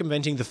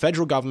circumventing the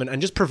federal government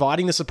and just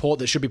providing the support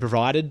that should be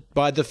provided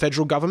by the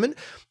federal government,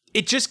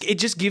 it just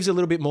gives a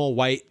little bit more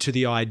weight to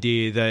the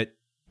idea that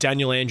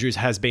Daniel Andrews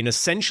has been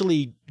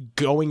essentially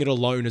going it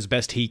alone as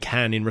best he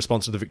can in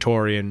response to the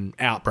Victorian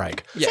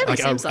outbreak. Yeah,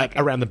 seems like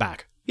around the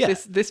back. Yeah.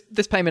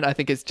 This payment, I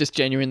think, is just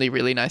genuinely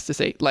really nice to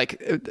see. Like,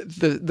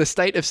 the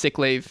state of sick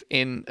leave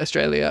in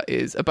Australia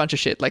is a bunch of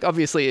shit. Like,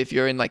 obviously, if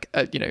you're in like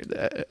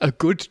a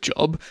good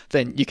job,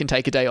 then you can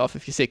take a day off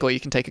if you're sick, or you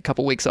can take a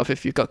couple weeks off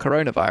if you've got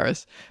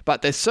coronavirus.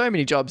 But there's so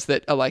many jobs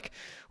that are like,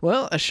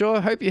 well, I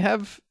sure hope you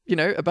have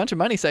a bunch of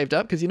money saved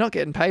up because you're not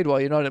getting paid while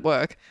you're not at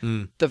work.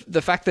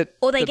 The fact that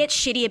or they get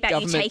shitty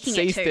about you taking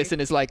sees it too. this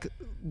and is like,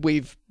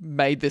 we've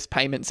made this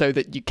payment so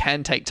that you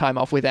can take time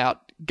off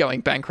without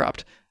going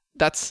bankrupt.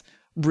 That's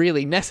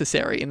really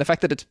necessary. And the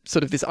fact that it's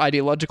sort of this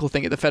ideological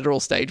thing at the federal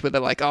stage where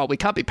they're like, oh, we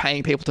can't be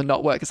paying people to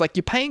not work. It's like,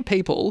 you're paying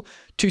people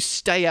to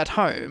stay at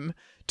home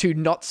to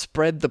not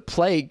spread the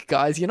plague,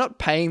 guys. You're not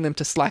paying them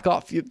to slack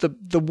off.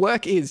 The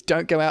work is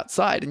don't go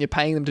outside, and you're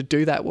paying them to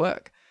do that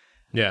work.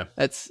 Yeah.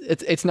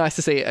 It's nice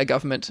to see a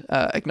government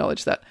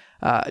acknowledge that.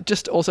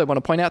 Just also want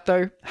to point out,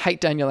 though,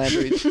 hate Daniel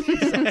Andrews.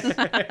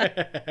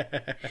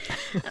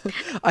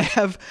 I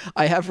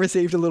have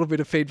received a little bit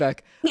of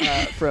feedback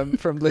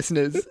from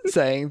listeners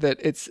saying that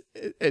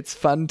it's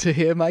fun to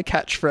hear my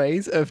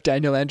catchphrase of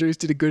Daniel Andrews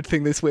did a good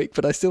thing this week,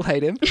 but I still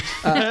hate him.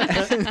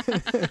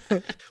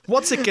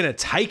 What's it gonna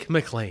take,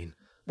 McLean?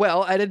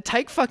 Well, it'd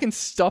take fucking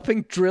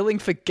stopping drilling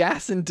for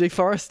gas and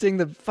deforesting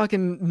the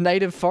fucking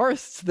native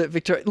forests that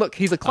Victoria... Look,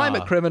 he's a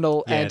climate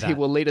criminal and he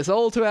will lead us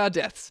all to our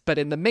deaths. But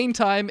in the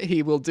meantime,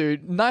 he will do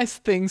nice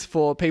things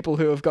for people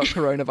who have got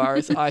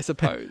coronavirus, I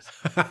suppose.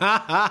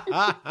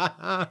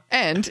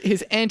 And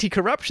his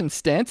anti-corruption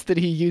stance that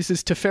he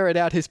uses to ferret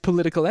out his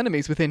political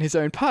enemies within his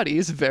own party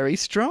is very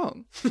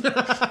strong.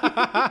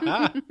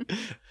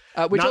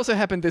 Which also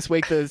happened this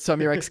week, the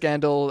Somyurek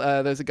scandal.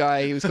 There's a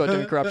guy who was caught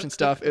doing corruption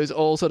stuff. It was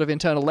all sort of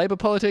internal Labour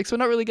politics. We're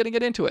not really going to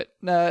get into it.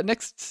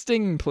 Next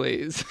sting,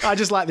 please. I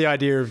just like the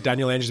idea of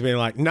Daniel Andrews being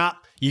like, nah,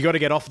 you got to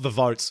get off the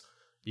votes.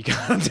 You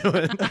can't do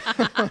it.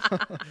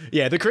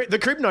 Yeah, the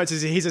crib notes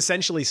is he's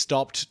essentially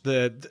stopped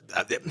the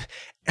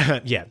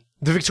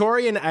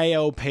Victorian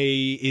ALP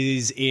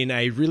is in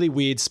a really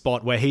weird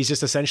spot where he's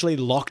just essentially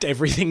locked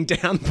everything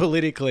down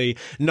politically.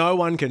 No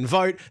one can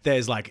vote.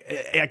 There's like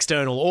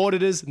external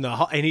auditors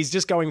and he's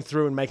just going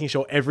through and making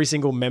sure every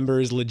single member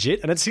is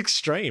legit. And it's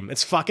extreme.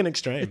 It's fucking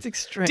extreme. It's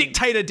extreme.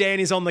 Dictator Dan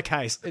is on the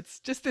case. It's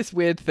just this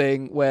weird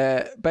thing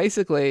where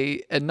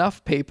basically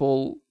enough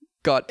people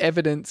got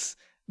evidence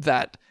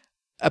that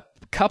a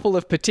couple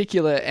of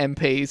particular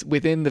MPs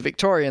within the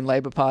Victorian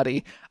Labor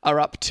Party are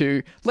up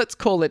to, let's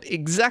call it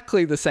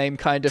exactly the same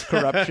kind of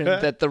corruption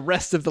that the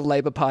rest of the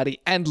Labor Party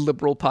and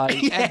Liberal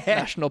Party and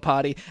National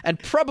Party and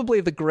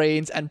probably the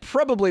Greens and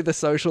probably the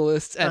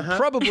Socialists and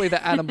probably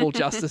the Animal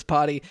Justice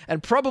Party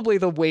and probably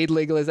the Weed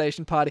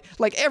Legalization Party.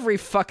 Like, every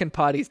fucking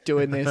party's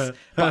doing this.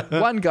 But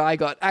one guy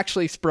got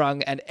actually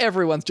sprung and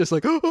everyone's just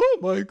like, oh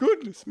my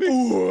goodness me.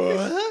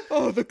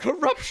 Oh, the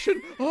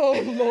corruption. Oh,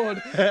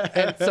 Lord.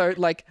 And so,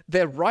 like,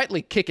 they're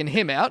rightly kicking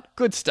him out.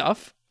 Good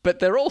stuff. But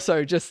they're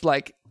also just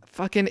like,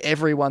 fucking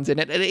everyone's in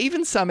it. And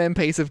even some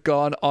MPs have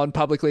gone on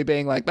publicly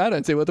being like, I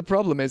don't see what the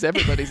problem is.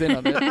 Everybody's in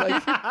on it.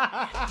 Like,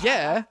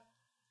 yeah,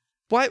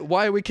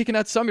 why are we kicking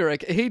out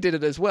Somyurek? He did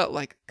it as well.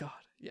 Like, God.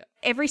 Yeah.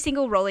 Every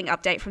single rolling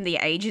update from The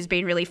Age has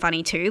been really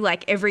funny too.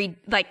 Like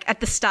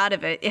at the start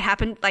of it, it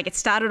happened, like it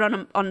started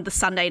on the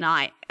Sunday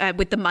night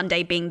with the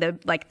Monday being the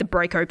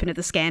break open of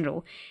the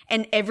scandal.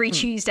 And every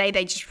Tuesday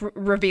they just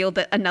revealed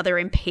that another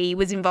MP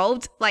was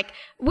involved. Like,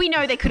 we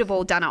know they could have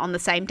all done it on the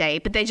same day,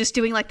 but they're just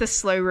doing like the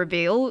slow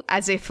reveal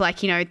as if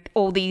like, you know,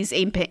 all these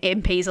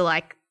MPs are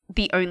like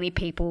the only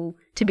people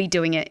to be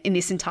doing it in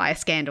this entire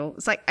scandal.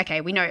 It's like, okay,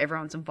 we know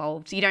everyone's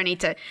involved. You don't need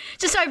to,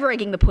 just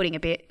over-egging the pudding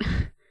a bit.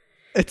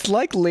 It's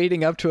like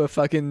leading up to a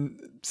fucking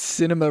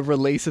cinema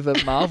release of a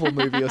Marvel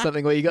movie or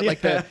something where you got like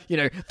the, you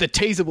know, the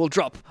teaser will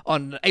drop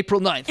on April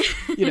 9th,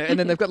 you know, and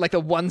then they've got like the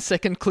 1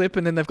 second clip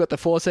and then they've got the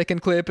 4 second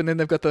clip and then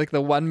they've got like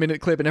the 1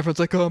 minute clip and everyone's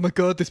like, oh my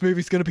God, this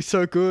movie's going to be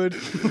so good.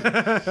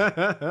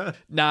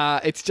 Nah,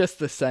 it's just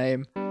the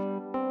same.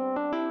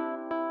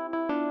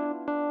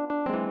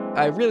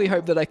 I really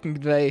hope that I can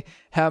convey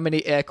how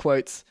many air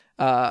quotes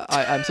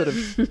I'm sort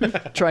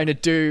of trying to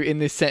do in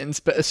this sentence,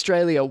 but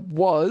Australia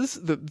was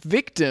the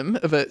victim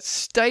of a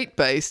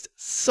state-based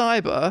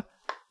cyber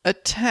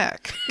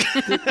attack.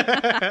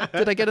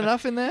 Did I get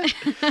enough in there?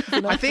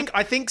 I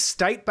think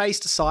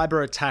state-based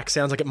cyber attack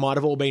sounds like it might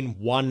have all been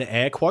one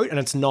air quote, and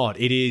it's not.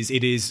 It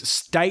is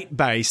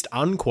state-based,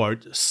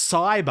 unquote,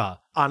 cyber,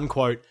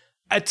 unquote,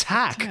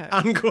 attack,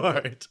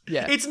 unquote.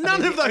 Yeah. It's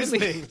none of those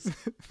things.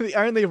 The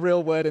only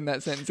real word in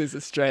that sentence is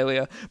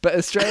Australia, but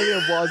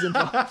Australia was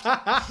involved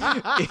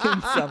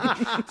in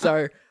something.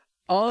 So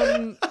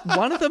on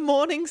one of the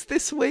mornings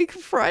this week,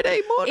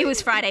 Friday morning. It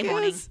was Friday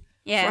morning.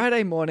 Yeah.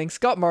 Friday morning,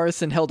 Scott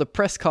Morrison held a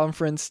press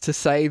conference to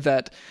say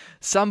that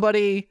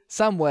somebody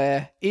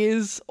somewhere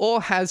is or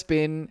has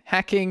been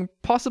hacking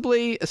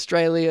possibly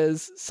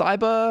Australia's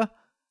cyber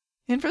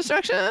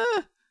infrastructure.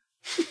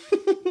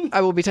 I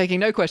will be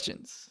taking no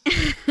questions.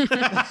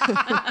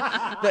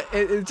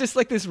 It's just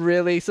like this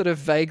really sort of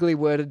vaguely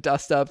worded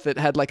dust up that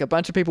had like a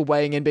bunch of people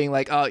weighing in being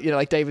like, oh, you know,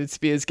 like David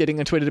Spears getting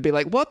on Twitter to be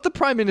like, what the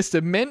Prime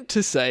Minister meant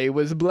to say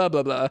was blah,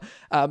 blah, blah.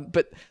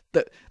 But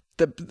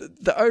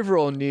the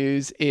overall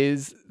news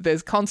is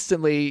there's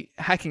constantly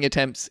hacking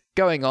attempts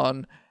going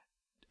on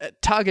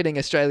targeting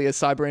Australia's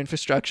cyber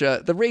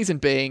infrastructure. The reason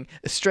being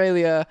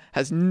Australia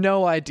has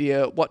no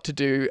idea what to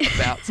do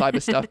about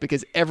cyber stuff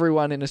because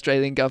everyone in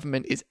Australian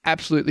government is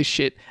absolutely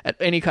shit at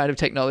any kind of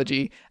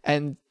technology.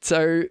 And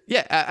so,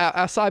 yeah,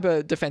 our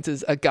cyber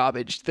defenses are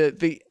garbage.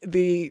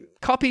 The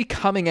copy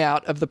coming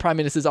out of the Prime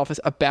Minister's office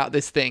about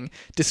this thing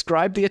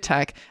described the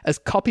attack as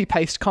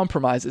copy-paste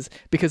compromises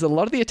because a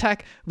lot of the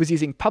attack was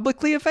using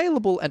publicly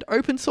available and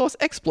open source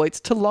exploits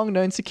to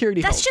long-known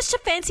security holes. That's just a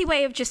fancy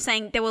way of just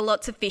saying there were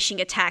lots of phishing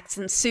attacks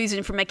and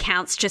Susan from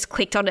Accounts just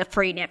clicked on a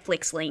free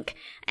Netflix link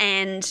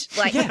and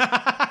like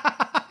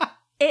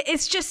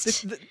it's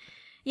just...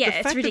 The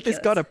fact that this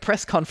got a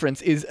press conference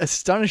is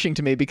astonishing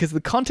to me because the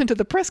content of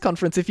the press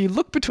conference, if you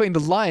look between the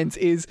lines,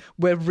 is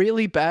we're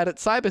really bad at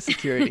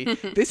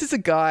cybersecurity. This is a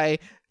guy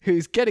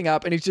who's getting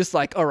up and he's just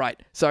like, all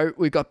right, so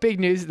we've got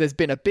big news. There's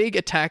been a big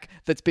attack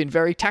that's been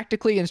very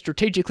tactically and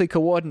strategically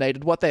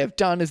coordinated. What they have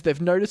done is they've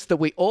noticed that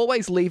we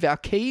always leave our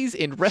keys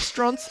in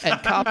restaurants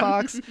and car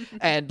parks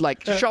and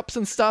like shops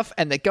and stuff,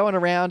 and they're going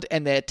around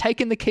and they're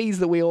taking the keys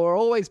that we are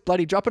always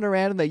bloody dropping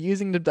around and they're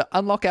using them to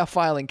unlock our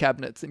filing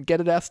cabinets and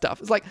get at our stuff.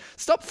 It's like,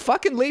 stop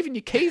fucking leaving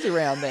your keys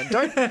around then.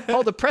 Don't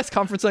hold a press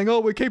conference saying, oh,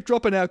 we keep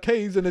dropping our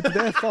keys and it's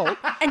their fault.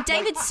 And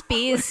David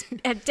Spears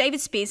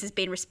has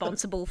been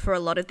responsible for a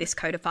lot of this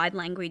codified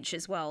language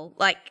as well.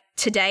 Like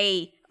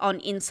today on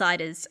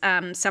Insiders,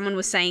 someone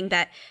was saying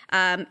that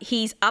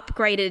he's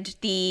upgraded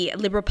the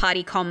Liberal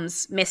Party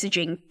comms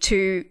messaging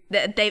to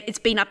it's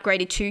been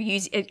upgraded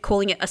to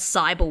calling it a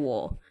cyber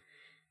war.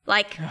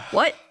 Like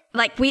what?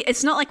 Like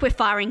it's not like we're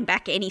firing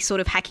back any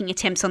sort of hacking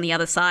attempts on the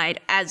other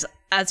side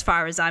as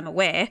far as I'm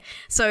aware.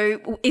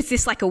 So is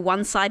this like a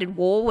one-sided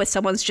war where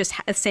someone's just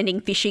sending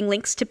phishing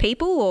links to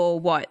people or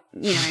what?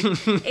 You know,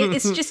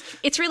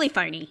 it's really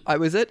phony. I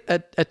was at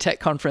a tech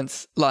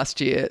conference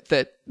last year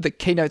that the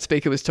keynote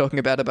speaker was talking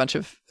about a bunch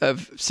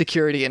of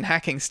security and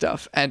hacking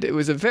stuff. And it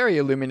was a very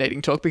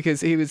illuminating talk because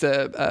he was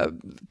a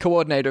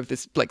coordinator of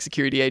this like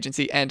security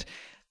agency, and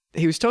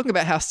he was talking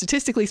about how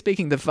statistically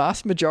speaking, the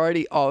vast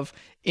majority of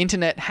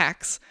internet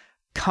hacks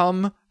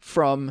come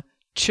from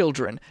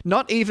children,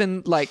 not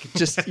even like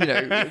just, you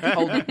know,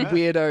 old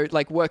weirdo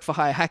like work for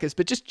hire hackers,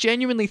 but just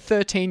genuinely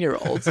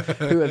 13-year-olds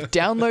who have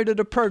downloaded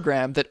a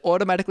program that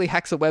automatically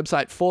hacks a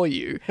website for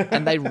you,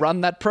 and they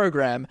run that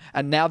program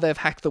and now they've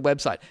hacked the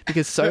website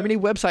because so many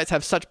websites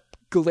have such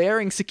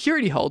glaring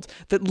security holes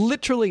that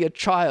literally a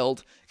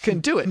child can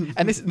do it.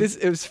 And this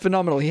it was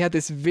phenomenal. He had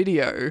this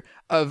video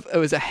of it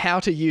was a how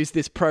to use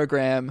this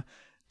program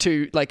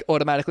to like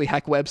automatically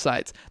hack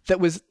websites that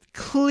was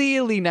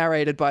clearly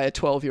narrated by a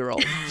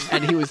 12-year-old,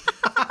 and he was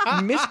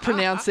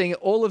mispronouncing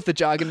all of the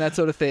jargon, that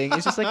sort of thing.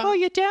 It's just like, oh,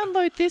 you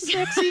download this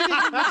Lexi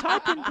and you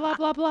type in blah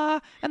blah blah,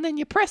 and then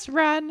you press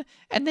run,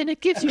 and then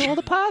it gives you all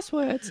the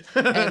passwords.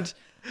 And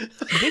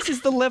This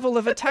is the level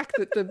of attack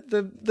that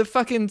the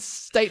fucking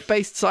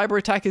state-based cyber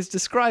attack is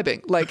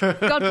describing. Like,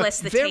 God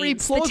bless the very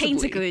teens. The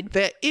teens are good.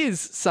 There is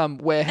some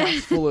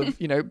warehouse full of,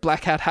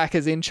 black hat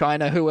hackers in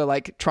China who are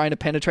like trying to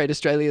penetrate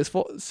Australia's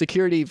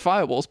security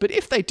firewalls. But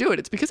if they do it,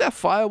 it's because our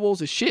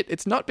firewalls are shit.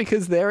 It's not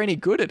because they're any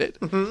good at it.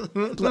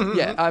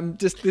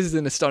 This is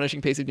an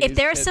astonishing piece of news. If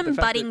there are some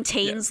budding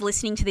teens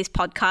listening to this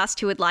podcast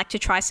who would like to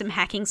try some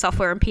hacking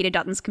software on Peter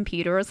Dutton's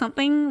computer or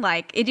something,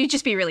 like, it'd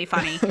just be really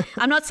funny.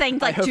 I'm not saying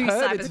like do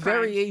cybercrime. It's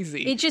very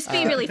easy. It'd just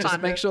be really fun.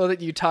 Just make sure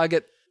that you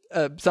target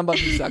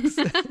somebody who sucks.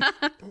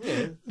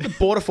 The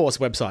Border Force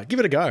website. Give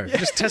it a go. Yeah.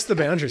 Just test the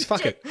boundaries.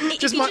 Fuck it.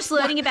 If you're just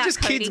learning about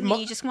coding,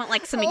 you just want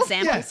like some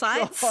example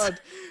sites. God.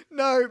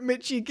 No,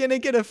 Mitch, you're going to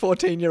get a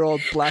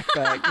 14-year-old black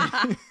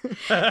bag.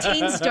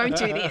 Teens don't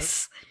do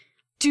this.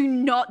 Do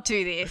not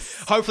do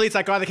this. Hopefully it's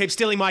that guy that keeps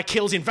stealing my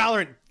kills in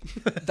Valorant.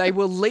 They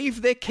will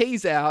leave their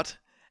keys out,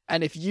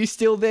 and if you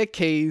steal their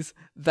keys,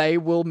 they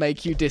will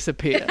make you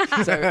disappear.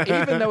 So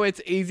even though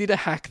it's easy to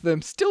hack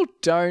them, still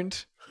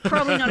don't.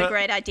 Probably not a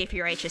great idea for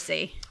your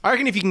HSC. I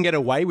reckon if you can get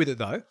away with it,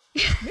 though.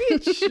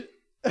 Mitch.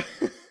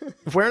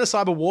 If we're in a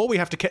cyber war, we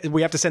have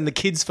to send the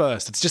kids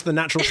first. It's just the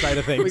natural state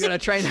of things. We're going to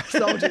train our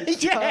soldiers,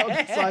 child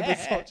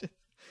cyber soldiers.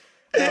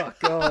 Oh,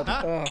 God.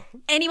 Oh.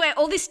 Anyway,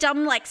 all this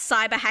dumb, like,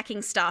 cyber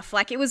hacking stuff,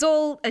 like, it was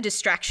all a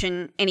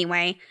distraction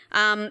anyway.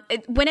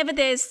 Whenever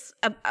there's,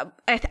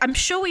 I'm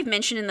sure we've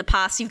mentioned in the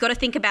past, you've got to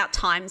think about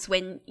times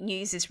when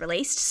news is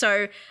released.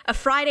 So a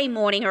Friday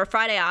morning or a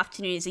Friday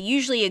afternoon is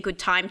usually a good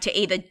time to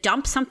either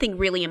dump something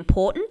really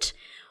important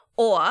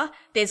or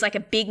there's, like,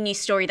 a big news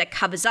story that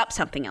covers up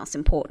something else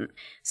important.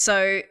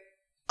 So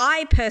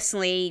I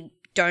personally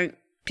don't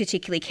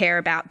particularly care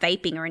about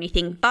vaping or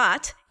anything,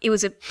 but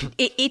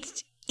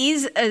it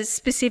is a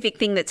specific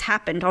thing that's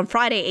happened. On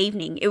Friday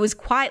evening, it was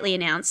quietly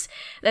announced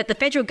that the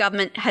federal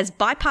government has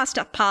bypassed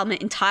up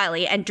Parliament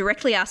entirely and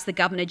directly asked the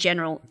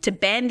Governor-General to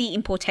ban the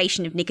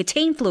importation of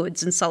nicotine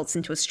fluids and salts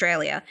into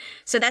Australia.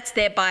 So that's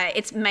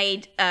it's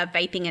made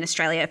vaping in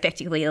Australia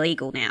effectively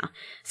illegal now.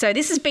 So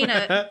this has been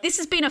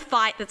a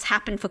fight that's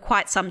happened for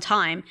quite some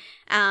time.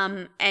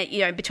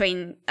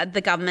 Between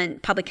the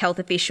government, public health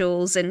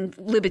officials, and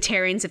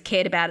libertarians have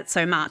cared about it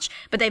so much,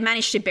 but they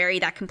managed to bury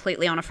that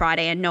completely on a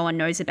Friday, and no one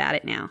knows about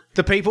it now.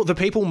 The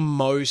people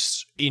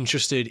most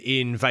interested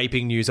in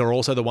vaping news are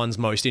also the ones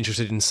most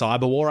interested in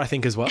cyber war, I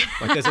think, as well.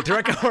 Like, there's a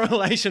direct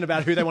correlation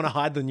about who they want to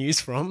hide the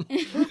news from.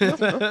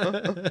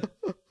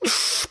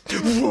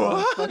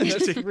 What?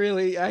 That's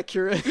really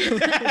accurate.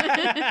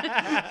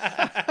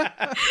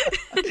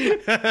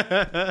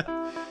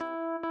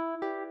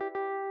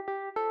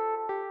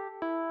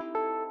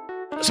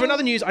 So in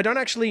other news, I don't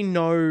actually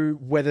know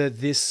whether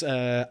this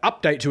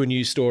update to a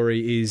news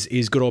story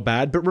is good or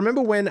bad, but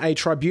remember when a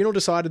tribunal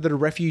decided that a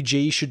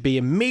refugee should be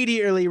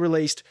immediately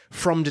released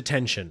from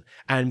detention,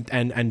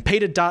 and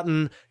Peter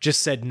Dutton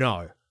just said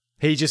no.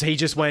 He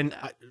just went,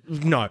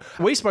 no.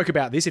 We spoke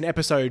about this in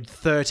episode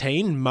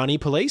 13, Money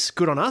Police.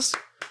 Good on us.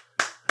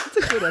 That's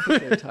a good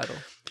episode title.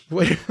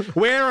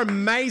 We're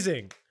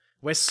amazing.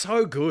 We're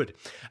so good.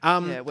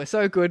 We're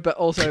so good, but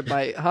also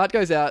my heart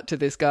goes out to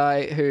this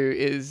guy who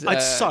is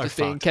just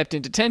being kept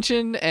in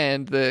detention,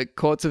 and the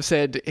courts have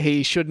said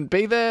he shouldn't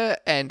be there,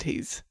 and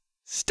he's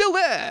still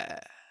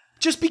there.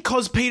 Just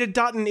because Peter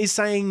Dutton is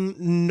saying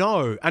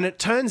no. And it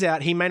turns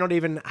out he may not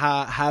even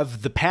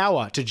have the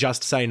power to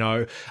just say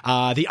no.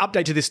 The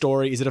update to this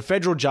story is that a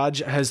federal judge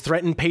has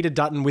threatened Peter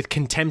Dutton with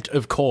contempt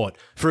of court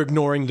for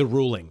ignoring the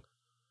ruling.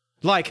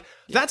 Like,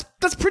 that's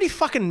pretty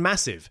fucking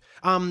massive.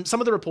 Some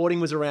of the reporting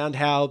was around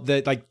how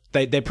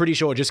they're pretty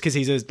sure just because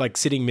he's a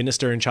sitting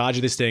minister in charge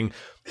of this thing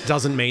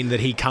doesn't mean that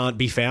he can't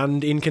be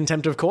found in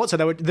contempt of court.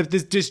 So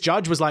this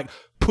judge was like,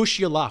 push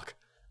your luck.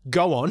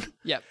 Go on.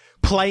 Yep.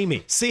 Play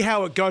me. See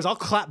how it goes. I'll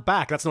clap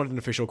back. That's not an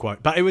official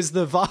quote. But it was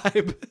the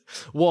vibe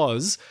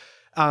was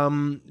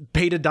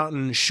Peter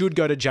Dutton should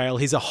go to jail.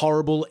 He's a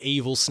horrible,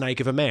 evil snake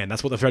of a man.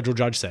 That's what the federal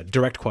judge said.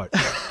 Direct quote.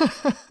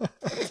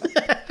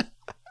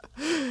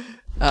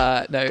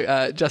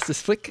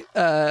 Justice Flick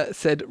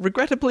said,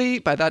 regrettably,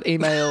 by that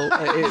email,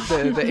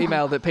 the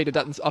email that Peter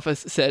Dutton's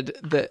office said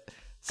that,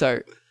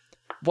 so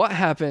what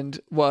happened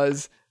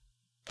was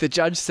the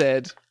judge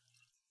said,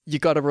 you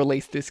got to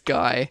release this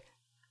guy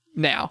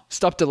now.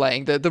 Stop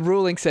delaying. The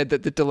ruling said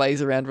that the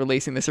delays around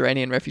releasing this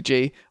Iranian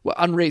refugee were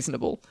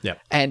unreasonable. Yep.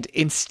 And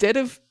instead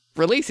of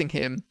releasing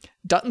him,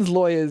 Dutton's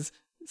lawyers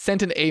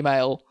sent an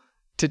email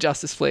to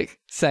Justice Flick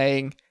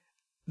saying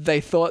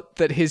they thought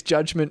that his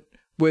judgment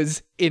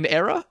was in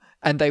error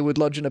and they would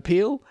lodge an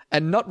appeal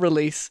and not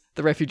release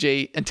the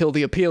refugee until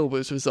the appeal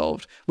was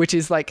resolved, which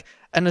is like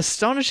an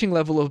astonishing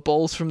level of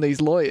balls from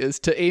these lawyers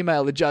to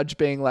email the judge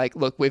being like,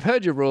 look, we've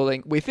heard your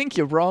ruling, we think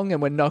you're wrong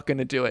and we're not going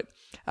to do it.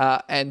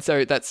 And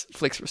so that's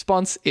Flick's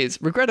response is,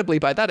 regrettably,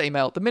 by that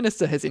email, the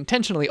minister has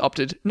intentionally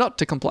opted not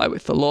to comply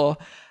with the law,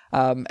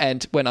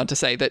 and went on to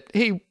say that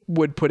he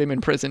would put him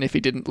in prison if he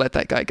didn't let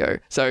that guy go.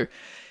 So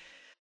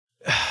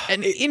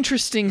an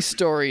interesting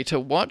story to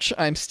watch.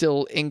 I'm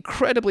still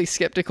incredibly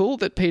skeptical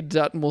that Peter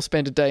Dutton will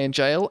spend a day in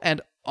jail,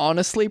 and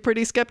honestly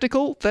pretty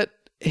skeptical that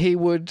he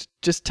would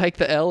just take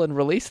the L and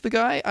release the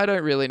guy. I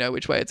don't really know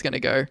which way it's going to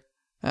go.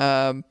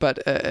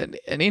 But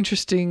an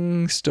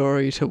interesting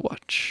story to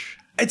watch.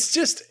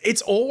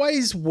 It's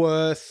always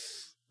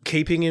worth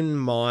keeping in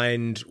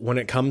mind when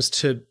it comes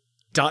to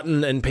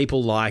Dutton and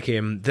people like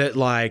him that,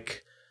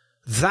 like,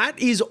 that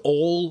is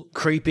all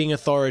creeping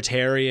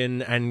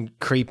authoritarian and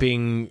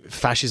creeping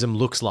fascism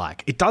looks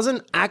like. It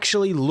doesn't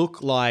actually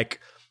look like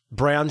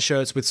brown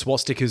shirts with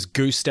swastikas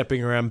goose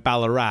stepping around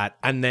Ballarat,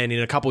 and then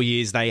in a couple of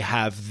years they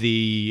have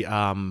the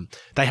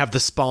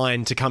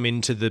spine to come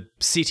into the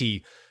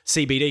city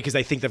CBD because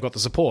they think they've got the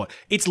support.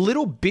 It's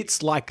little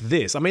bits like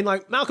this. I mean,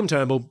 like Malcolm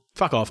Turnbull,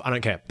 fuck off, I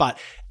don't care. But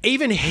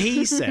even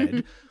he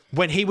said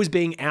when he was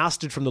being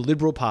ousted from the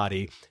Liberal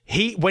Party,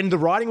 when the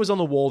writing was on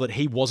the wall that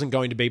he wasn't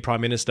going to be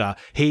Prime Minister,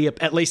 he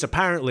at least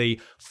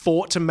apparently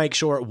fought to make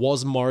sure it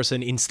was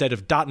Morrison instead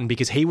of Dutton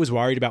because he was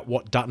worried about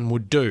what Dutton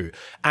would do.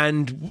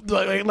 And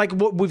like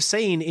what we've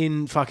seen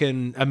in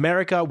fucking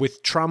America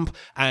with Trump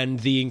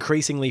and the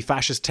increasingly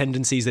fascist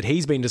tendencies that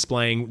he's been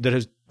displaying that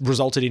has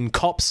resulted in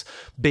cops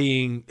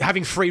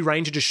having free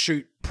rein to just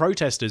shoot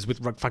protesters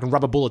with fucking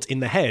rubber bullets in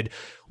the head.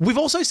 We've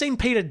also seen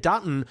Peter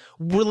Dutton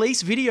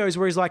release videos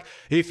where he's like,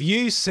 if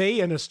you see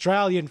an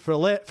Australian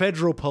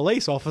federal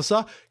police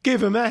officer,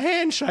 give him a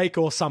handshake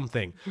or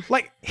something.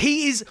 Like,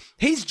 he's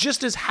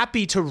just as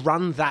happy to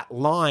run that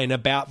line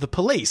about the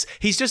police.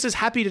 He's just as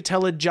happy to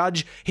tell a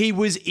judge he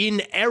was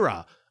in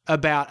error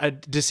about a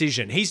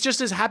decision. He's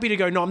just as happy to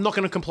go, no, I'm not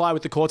going to comply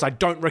with the courts. I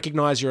don't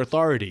recognise your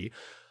authority.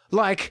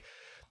 Like,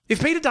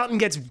 if Peter Dutton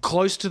gets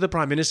close to the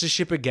prime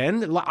ministership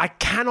again, like, I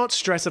cannot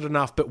stress it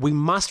enough, but we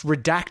must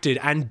redact it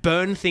and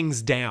burn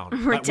things down.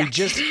 Like, we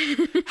just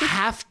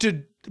have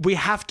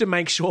to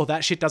make sure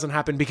that shit doesn't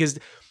happen because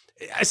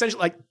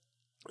essentially, like,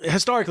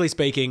 historically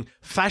speaking,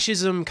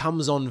 fascism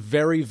comes on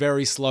very,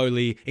 very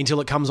slowly until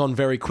it comes on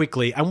very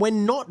quickly. And we're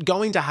not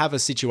going to have a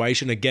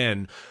situation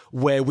again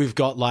where we've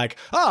got like,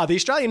 the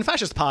Australian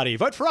Fascist Party,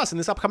 vote for us in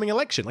this upcoming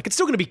election. Like, it's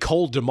still going to be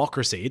called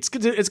democracy. It's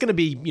going to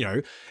be, you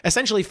know,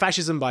 essentially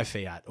fascism by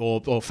fiat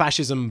or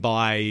fascism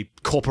by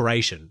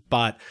corporation.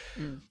 But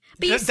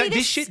you see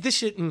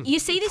this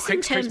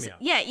in terms,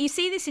 you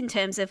see this in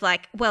terms of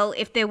like, well,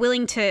 if they're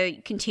willing to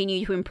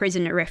continue to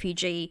imprison a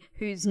refugee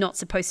who's not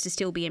supposed to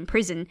still be in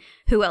prison,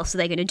 who else are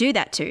they going to do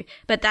that to?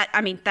 But that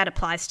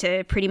applies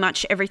to pretty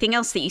much everything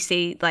else that you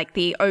see, like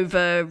the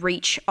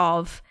overreach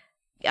of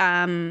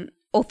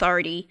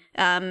authority,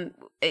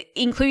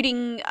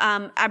 including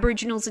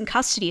Aboriginals in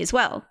custody as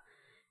well.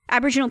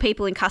 Aboriginal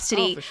people in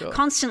custody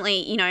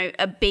constantly, you know,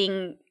 are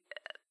being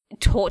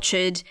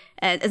tortured,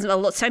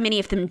 so many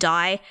of them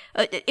die.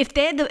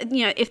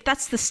 If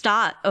that's the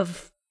start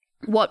of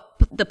what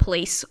the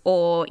police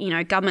or, you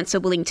know, governments are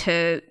willing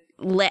to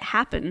let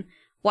happen,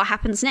 what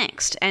happens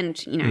next?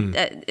 And, you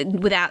know,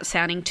 without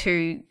sounding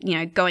too, you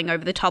know, going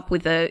over the top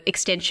with the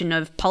extension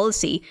of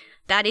policy,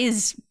 that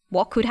is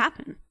what could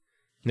happen.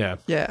 Yeah.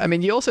 Yeah. I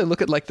mean, you also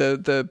look at like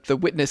the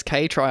Witness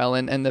K trial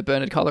and the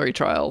Bernard Colliery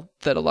trial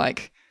that are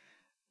like,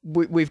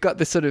 we've got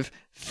this sort of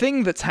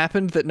thing that's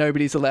happened that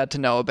nobody's allowed to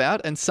know about,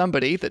 and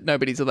somebody that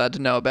nobody's allowed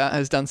to know about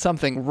has done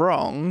something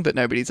wrong that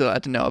nobody's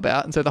allowed to know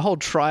about. And so the whole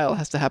trial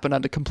has to happen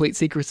under complete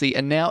secrecy.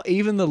 And now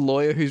even the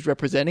lawyer who's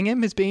representing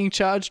him is being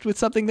charged with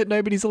something that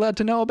nobody's allowed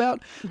to know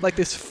about. Like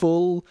this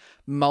full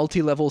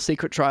multi-level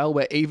secret trial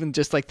where even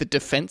just like the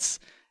defense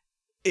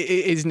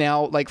is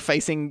now like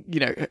facing,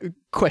 you know,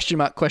 question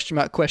mark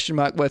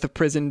worth of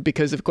prison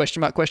because of question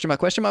mark.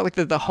 Like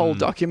the whole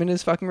document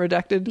is fucking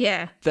redacted.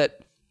 Yeah.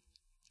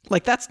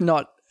 Like, that's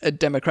not a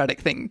democratic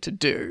thing to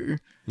do.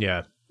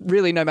 Yeah.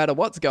 Really, no matter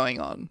what's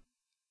going on.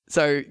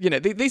 So, you know,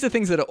 these are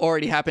things that are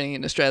already happening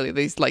in Australia.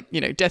 These, like,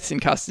 you know, deaths in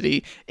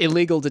custody,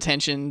 illegal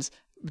detentions,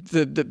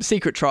 the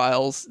secret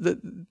trials,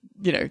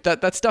 you know,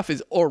 that stuff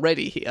is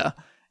already here.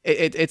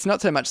 It's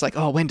not so much like,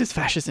 oh, when does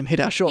fascism hit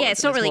our shores? Yeah,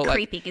 it's not really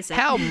creeping, is it?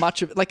 How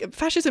much of it, like,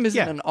 fascism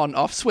isn't an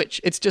on-off switch.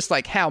 It's just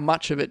like, how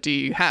much of it do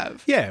you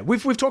have? Yeah,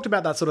 we've talked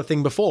about that sort of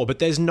thing before, but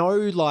there's no,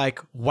 like,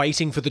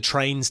 waiting for the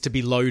trains to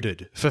be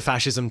loaded for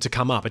fascism to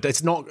come up. It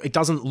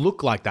doesn't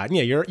look like that. And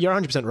yeah, you're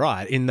 100%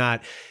 right in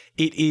that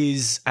it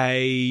is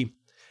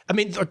I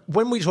mean,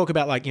 when we talk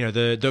about, like, you know,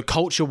 the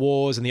culture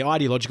wars and the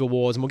ideological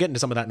wars, and we'll get into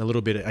some of that in a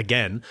little bit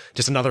again,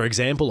 just another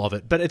example of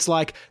it, but it's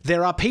like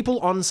there are people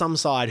on some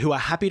side who are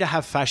happy to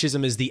have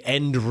fascism as the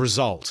end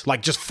result,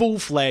 like just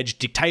full-fledged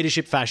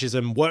dictatorship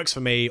fascism works for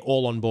me,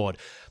 all on board.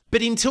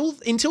 But until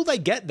they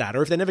get that,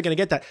 or if they're never going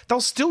to get that, they'll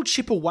still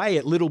chip away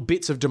at little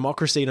bits of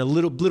democracy and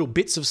little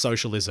bits of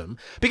socialism.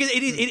 Because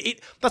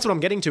that's what I'm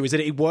getting to, is that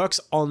it works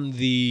on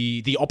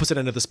the opposite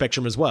end of the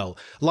spectrum as well.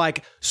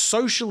 Like,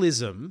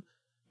 socialism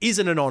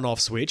isn't an on-off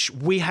switch.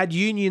 We had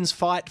unions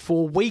fight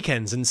for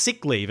weekends and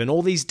sick leave and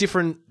all these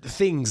different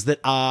things that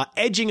are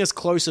edging us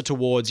closer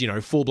towards, you know,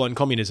 full-blown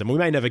communism. We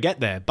may never get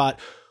there, but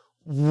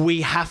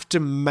we have to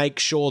make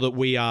sure that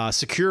we are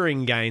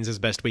securing gains as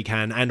best we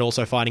can and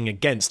also fighting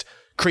against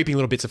creeping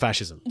little bits of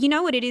fascism. You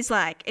know what it is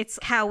like? It's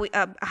how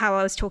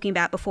I was talking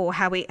about before,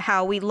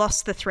 how we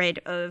lost the thread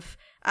of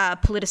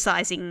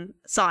politicizing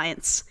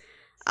science.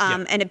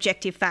 an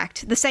objective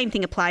fact. The same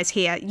thing applies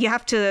here. You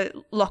have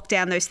to lock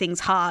down those things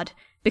hard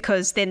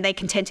because then they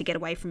can tend to get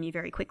away from you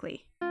very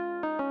quickly.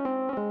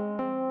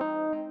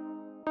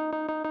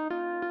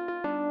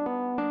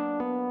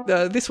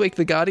 This week,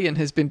 The Guardian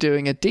has been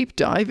doing a deep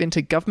dive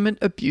into government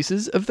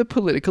abuses of the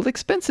political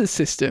expenses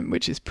system,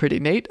 which is pretty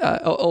neat.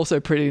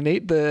 Also pretty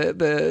neat,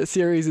 the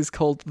series is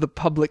called The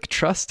Public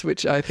Trust,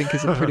 which I think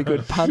is a pretty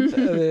good pun.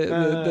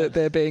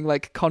 There being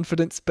like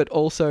confidence, but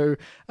also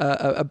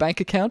a bank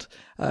account.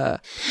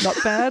 Not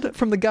bad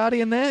from The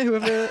Guardian there,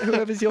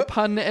 whoever's your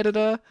pun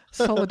editor.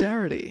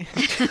 Solidarity.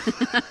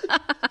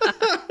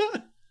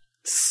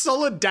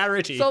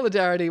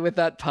 Solidarity with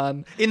that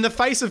pun. In the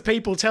face of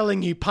people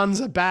telling you puns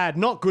are bad,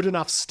 not good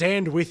enough,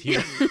 stand with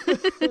you.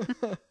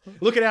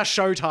 Look at our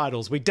show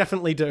titles. We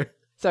definitely do.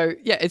 So,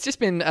 yeah, it's just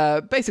been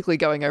basically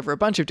going over a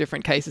bunch of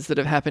different cases that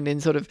have happened in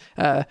sort of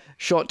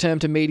short-term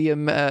to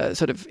medium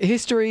sort of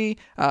history,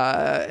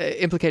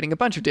 implicating a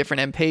bunch of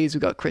different MPs.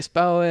 We've got Chris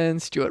Bowen,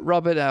 Stuart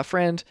Robert, our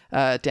friend,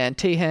 Dan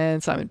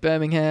Tehan, Simon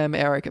Birmingham,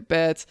 Eric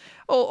Abetz,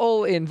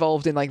 all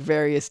involved in like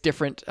various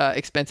different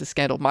expenses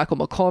scandal. Michael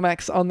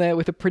McCormack's on there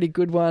with a pretty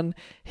good one.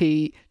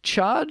 He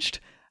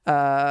charged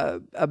a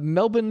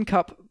Melbourne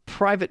Cup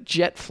private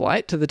jet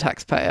flight to the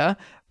taxpayer,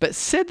 but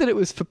said that it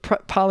was for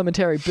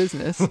parliamentary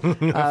business.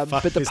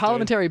 But the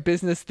parliamentary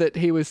business that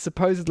he was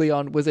supposedly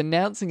on was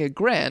announcing a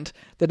grant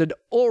that had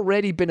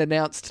already been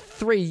announced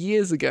 3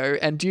 years ago,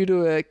 and due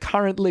to a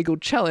current legal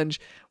challenge,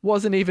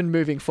 wasn't even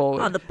moving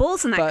forward. Oh, the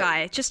balls in that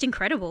guy. Just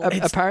incredible.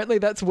 Apparently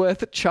that's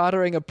worth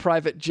chartering a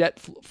private jet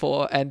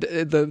for, and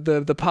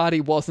the party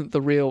wasn't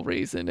the real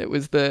reason. It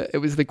was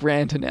the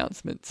grant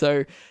announcement.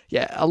 So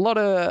yeah, a lot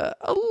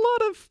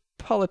of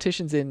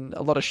politicians in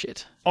a lot of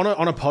shit. On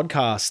a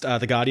podcast,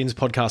 the Guardian's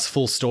podcast,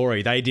 Full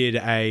Story, they did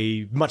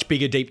a much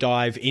bigger deep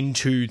dive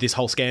into this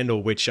whole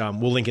scandal, which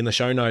we'll link in the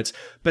show notes.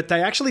 But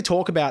they actually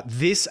talk about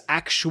this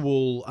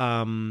actual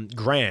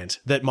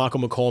grant that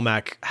Michael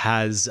McCormack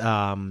has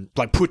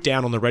put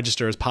down on the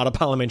register as part of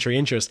parliamentary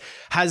interest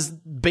has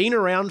been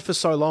around for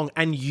so long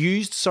and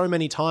used so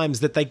many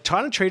times that they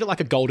try to treat it like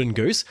a golden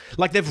goose.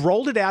 Like they've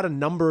rolled it out a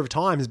number of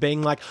times,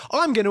 being like,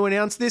 "I'm going to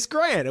announce this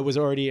grant. It was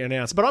already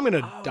announced, but I'm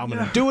going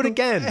to do it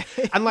again."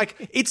 And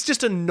like it's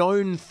just a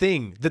known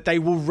thing that they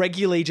will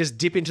regularly just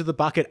dip into the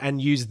bucket and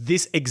use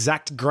this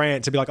exact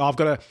grant to be like, "Oh,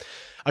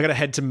 I got to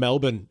head to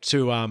Melbourne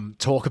to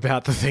talk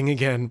about the thing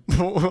again. I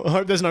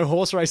hope there's no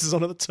horse races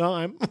on at the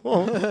time."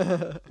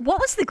 What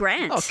was the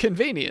grant? Oh,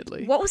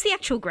 conveniently. What was the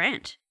actual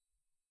grant?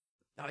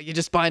 Oh, you're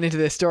just buying into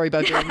their story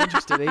by being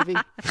interested, Evie.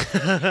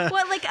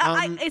 Well, like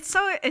it's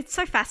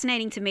so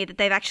fascinating to me that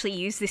they've actually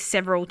used this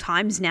several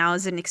times now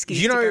as an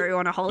excuse to go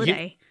on a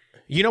holiday.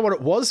 You know what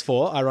it was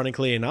for,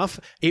 ironically enough?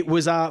 It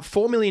was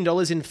 $4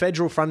 million in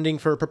federal funding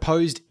for a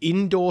proposed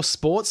indoor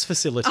sports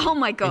facility. Oh,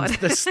 my God. In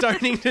the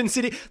Stonington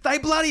City. They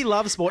bloody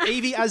love sport.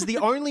 Evie, as the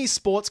only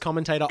sports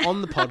commentator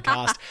on the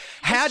podcast,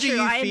 how do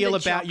you feel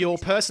about your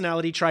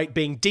personality trait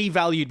being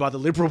devalued by the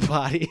Liberal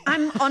Party?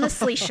 I'm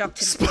honestly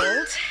shocked and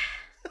appalled.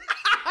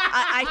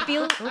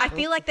 I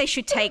feel like they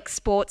should take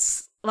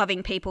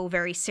sports-loving people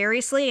very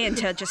seriously and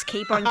to just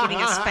keep on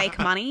giving us fake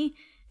money.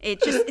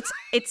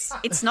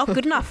 It's not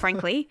good enough,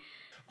 frankly.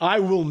 I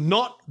will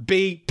not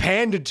be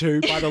pandered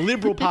to by the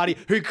Liberal Party,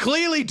 who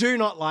clearly do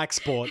not like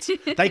sports.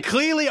 They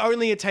clearly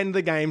only attend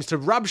the games to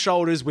rub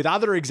shoulders with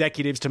other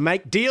executives to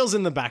make deals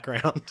in the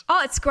background.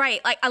 Oh, it's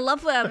great. Like I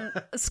love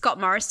Scott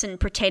Morrison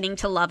pretending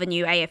to love a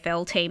new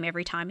AFL team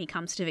every time he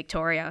comes to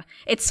Victoria.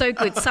 It's so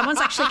good. Someone's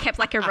actually kept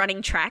like a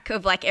running track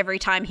of like every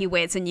time he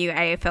wears a new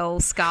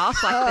AFL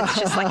scarf, like it's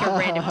just like a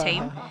random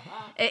team.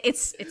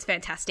 It's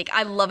fantastic.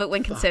 I love it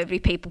when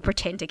conservative people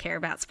pretend to care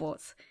about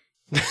sports.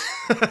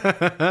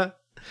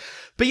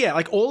 But yeah,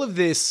 like all of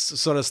this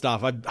sort of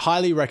stuff, I'd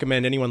highly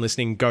recommend anyone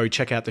listening go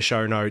check out the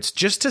show notes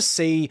just to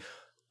see,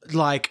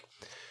 like,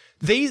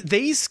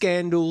 these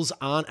scandals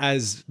aren't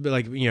as,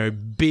 like, you know,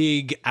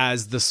 big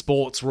as the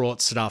sports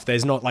rort stuff.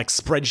 There's not like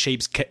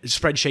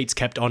spreadsheets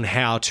kept on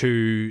how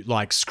to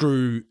like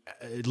screw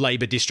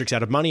Labor districts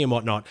out of money and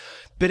whatnot.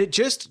 But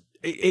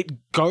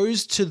it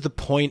goes to the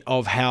point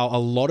of how a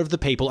lot of the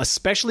people,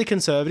 especially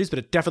conservatives, but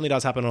it definitely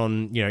does happen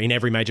on, you know, in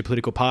every major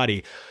political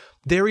party,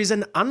 there is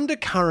an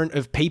undercurrent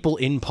of people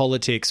in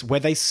politics where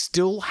they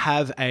still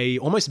have a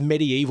almost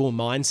medieval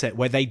mindset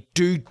where they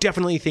do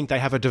definitely think they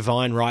have a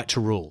divine right to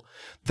rule.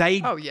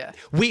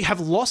 We have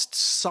lost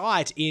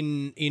sight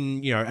in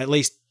you know, at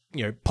least,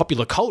 you know,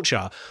 popular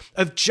culture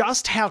of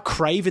just how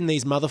craven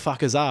these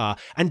motherfuckers are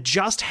and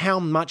just how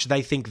much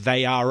they think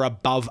they are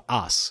above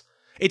us.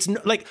 It's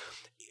like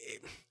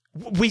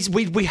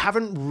we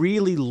haven't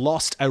really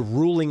lost a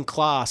ruling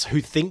class who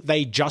think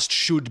they just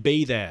should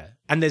be there.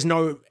 And there's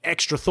no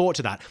extra thought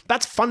to that.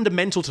 That's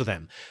fundamental to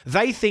them.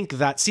 They think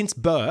that since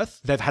birth,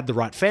 they've had the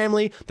right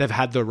family, they've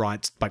had the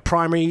right like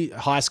primary,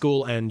 high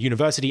school, and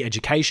university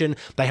education.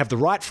 They have the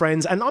right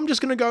friends, and I'm just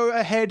going to go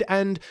ahead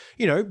and,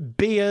 you know,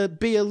 be a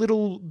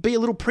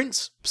little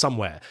prince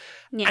somewhere.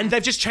 Yeah. And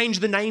they've just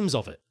changed the names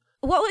of it.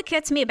 What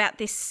gets me about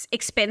this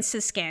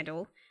expenses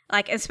scandal,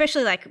 like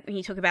especially like when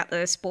you talk about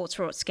the sports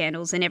rorts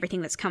scandals and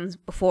everything that's come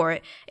before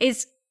it,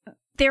 is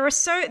there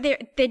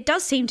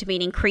does seem to be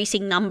an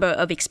increasing number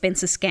of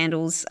expenses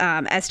scandals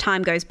as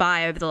time goes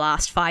by over the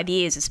last 5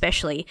 years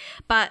especially.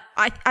 But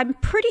I'm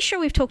pretty sure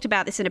we've talked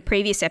about this in a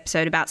previous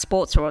episode about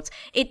sports rorts.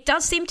 It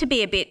does seem to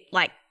be a bit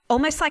like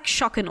almost like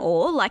shock and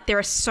awe. Like there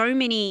are so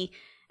many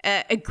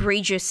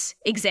egregious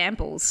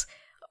examples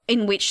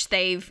in which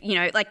they've, you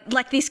know,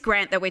 like this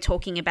grant that we're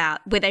talking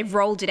about where they've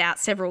rolled it out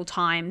several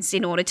times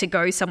in order to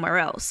go somewhere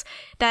else,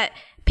 that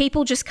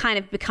people just kind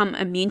of become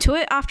immune to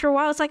it after a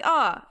while. It's like,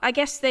 oh, I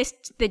guess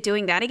they're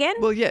doing that again.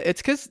 Well, yeah,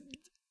 it's because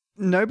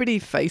nobody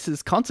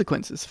faces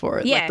consequences for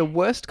it. Yeah. Like the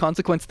worst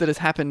consequence that has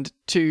happened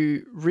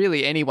to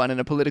really anyone in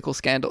a political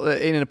scandal,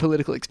 in a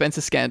political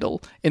expenses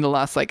scandal in the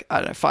last, like, I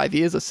don't know, 5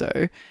 years or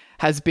so,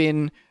 has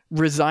been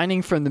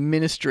resigning from the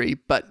ministry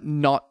but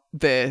not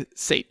their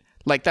seat.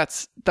 Like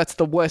that's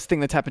the worst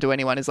thing that's happened to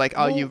anyone is like,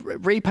 you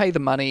repay the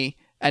money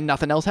and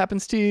nothing else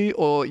happens to you,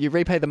 or you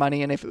repay the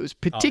money and if it was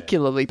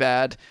particularly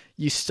bad,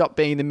 you stop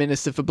being the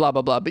minister for blah,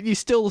 blah, blah, but you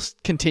still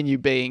continue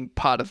being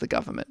part of the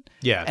government.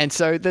 Yeah. And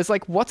so there's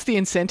like, what's the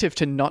incentive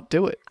to not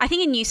do it? I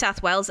think in New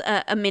South Wales,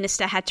 a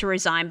minister had to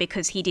resign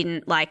because he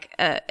didn't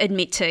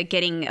admit to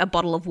getting a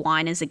bottle of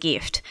wine as a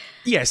gift.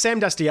 Yeah,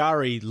 Sam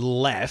Dastyari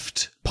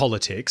left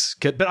politics,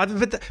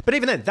 but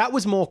even then, that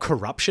was more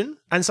corruption.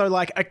 And so,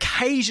 like,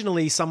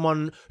 occasionally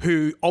someone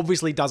who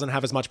obviously doesn't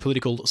have as much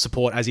political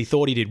support as he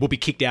thought he did will be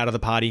kicked out of the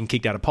party and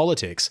kicked out of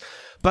politics.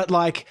 But,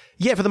 like,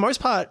 yeah, for the most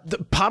part,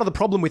 part of the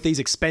problem with these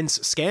expense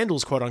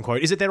scandals, quote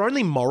unquote, is that they're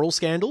only moral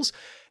scandals.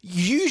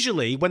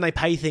 Usually, when they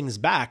pay things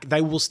back,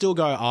 they will still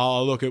go,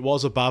 oh, look, it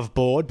was above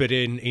board, but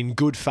in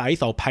good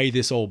faith, I'll pay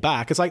this all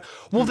back. It's like,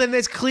 well, then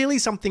there's clearly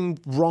something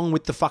wrong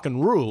with the fucking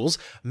rules.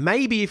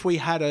 Maybe if we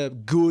had a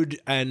good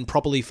and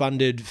properly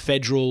funded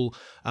federal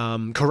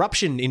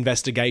corruption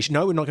investigation.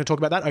 No, we're not going to talk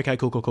about that? Okay,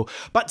 cool.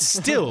 But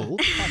still...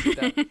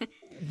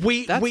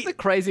 That's the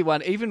crazy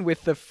one, even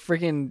with the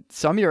friggin'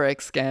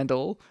 Somyurek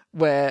scandal,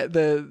 where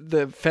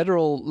the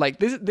federal, like,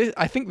 this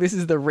I think this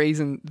is the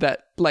reason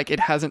that, like, it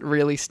hasn't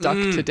really stuck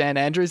to Dan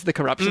Andrews, the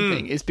corruption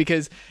thing, is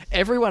because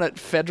everyone at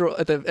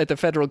the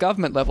federal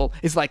government level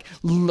is like,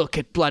 look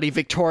at bloody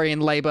Victorian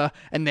Labor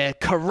and their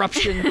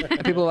corruption.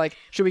 And people are like,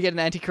 should we get an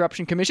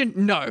anti-corruption commission?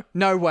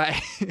 No way.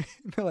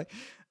 They're like,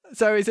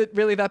 so is it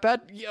really that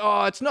bad?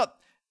 Oh, it's not.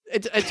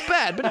 It's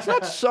bad, but it's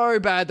not so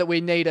bad that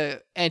we need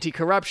a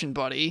anti-corruption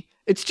body.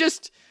 It's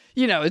just,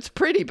 you know, it's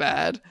pretty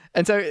bad.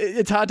 And so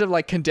it's hard to,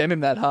 like, condemn him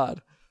that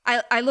hard.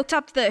 I looked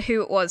up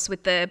who it was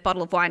with the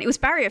bottle of wine. It was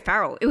Barry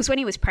O'Farrell. It was when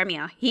he was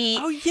Premier. He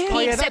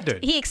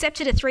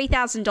accepted a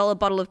 $3,000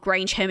 bottle of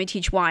Grange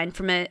Hermitage wine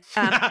from an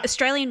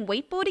Australian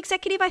Wheat Board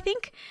executive, I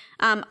think.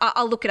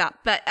 I'll look it up.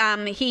 But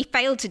he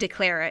failed to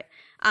declare it.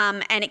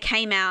 And it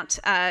came out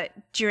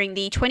during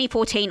the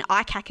 2014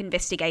 ICAC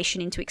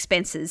investigation into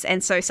expenses,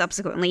 and so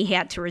subsequently he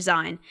had to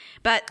resign.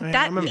 But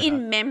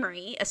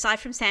memory, aside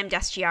from Sam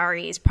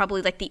Dastyari, is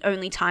probably like the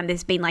only time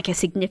there's been like a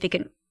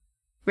significant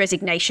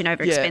resignation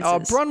over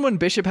expenses. Bronwyn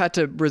Bishop had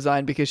to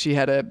resign because she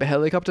had a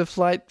helicopter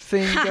flight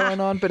thing going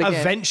on. But again,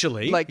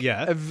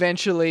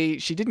 eventually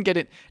she didn't get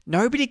it.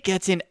 Nobody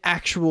gets in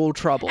actual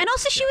trouble. And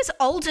also she was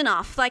old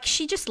enough. Like,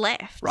 she just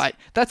left. Right.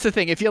 That's the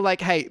thing. If you're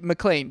like, hey,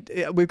 McLean,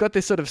 we've got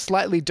this sort of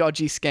slightly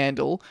dodgy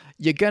scandal.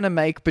 You're going to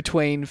make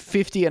between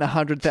 $50,000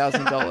 and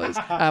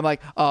 $100,000. I'm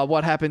like, oh,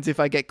 what happens if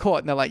I get caught?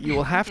 And they're like, you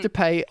will have to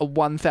pay a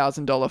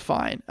 $1,000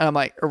 fine. And I'm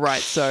like, all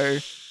right, so...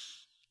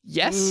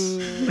 Yes.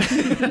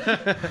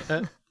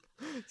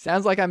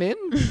 Sounds like I'm in.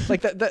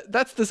 Like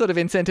that's the sort of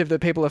incentive that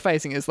people are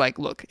facing is like,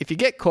 look, if you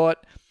get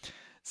caught,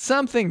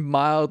 something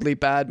mildly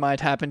bad might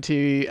happen to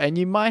you and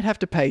you might have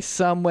to pay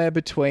somewhere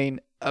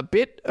between a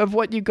bit of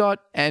what you got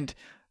and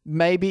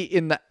maybe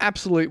in the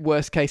absolute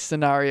worst case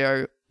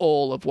scenario,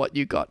 all of what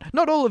you got.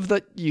 Not all of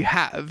that you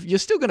have. You're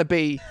still going to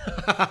be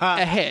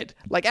ahead.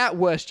 Like at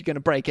worst, you're going to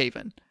break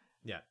even.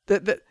 Yeah.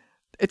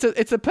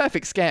 It's a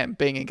perfect scam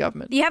being in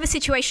government. You have a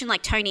situation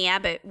like Tony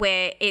Abbott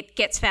where it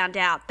gets found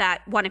out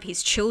that one of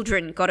his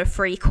children got a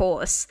free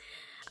course.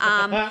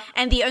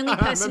 And the only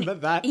person,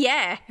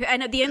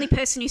 and the only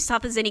person who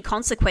suffers any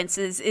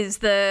consequences is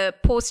the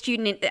poor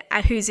student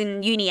who's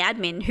in uni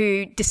admin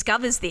who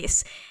discovers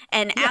this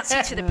and outs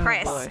it to the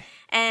press,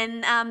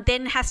 and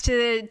then has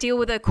to deal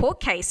with a court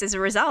case as a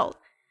result.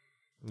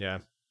 Yeah.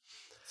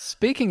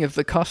 Speaking of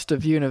the cost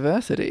of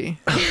university,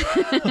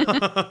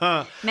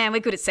 man, we're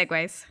good at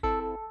segues.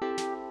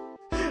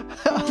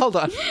 Hold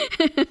on.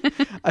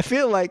 I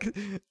feel like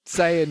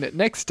saying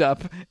next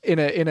up in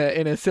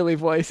a silly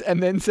voice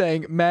and then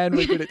saying, man,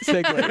 we're good at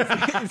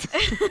segues.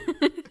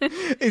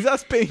 is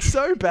us being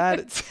so bad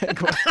at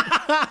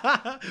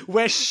segues.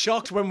 We're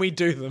shocked when we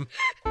do them.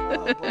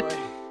 Oh, boy.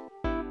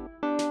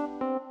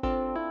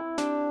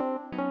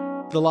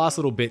 last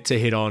little bit to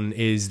hit on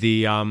is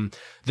the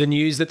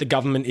news that the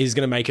government is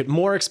going to make it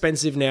more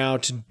expensive now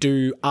to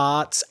do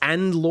arts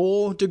and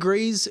law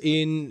degrees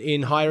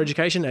in higher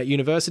education at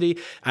university,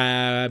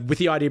 with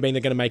the idea being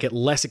they're going to make it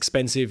less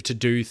expensive to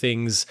do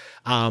things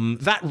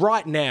that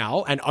right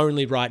now and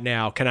only right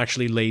now can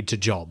actually lead to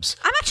jobs.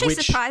 I'm actually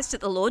surprised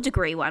at the law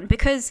degree one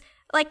because,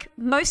 like,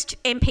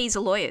 most MPs are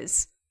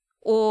lawyers.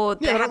 Or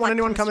they don't want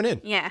anyone coming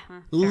in. Yeah.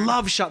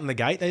 Love shutting the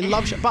gate. They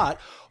love but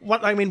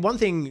one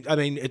thing,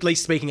 at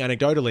least speaking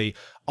anecdotally,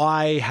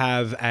 I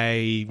have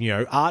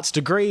a, arts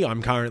degree.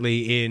 I'm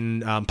currently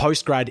in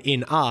postgrad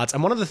in arts.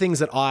 And one of the things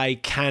that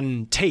I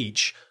can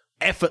teach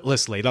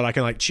effortlessly, that I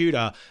can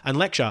tutor and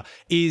lecture,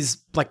 is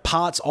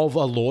parts of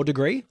a law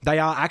degree. They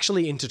are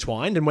actually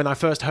intertwined. And when I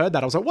first heard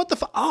that, I was like, what the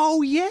fuck?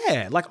 Oh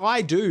yeah.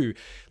 I do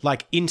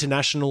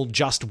international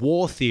just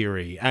war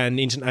theory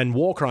and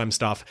war crime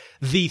stuff,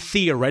 the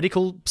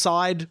theoretical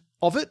side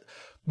of it,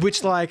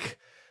 which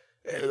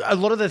a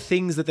lot of the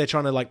things that they're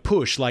trying to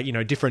push,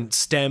 different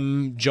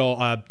STEM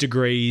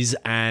degrees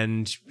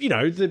and,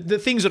 the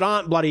things that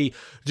aren't bloody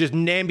just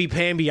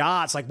namby-pamby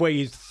arts, where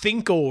you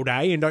think all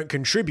day and don't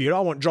contribute.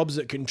 I want jobs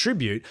that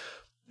contribute.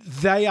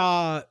 They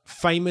are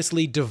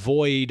famously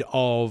devoid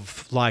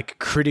of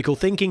critical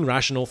thinking,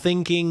 rational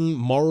thinking,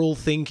 moral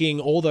thinking,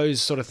 all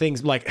those sort of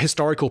things,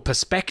 historical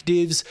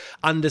perspectives,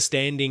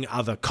 understanding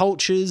other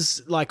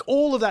cultures,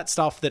 all of that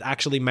stuff that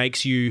actually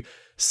makes you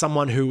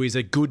someone who is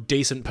a good,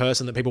 decent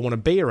person that people want to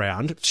be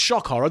around.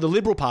 Shock horror, the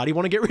Liberal Party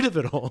want to get rid of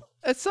it all.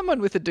 As someone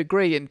with a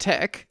degree in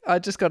tech, I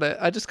just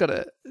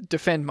gotta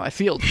defend my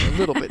field for a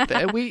little bit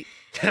there. We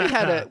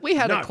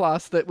had a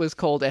class that was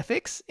called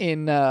ethics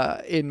in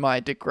my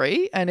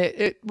degree, and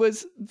it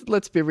was,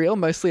 let's be real,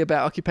 mostly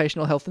about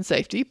occupational health and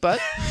safety, but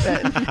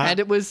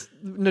and it was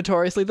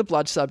notoriously the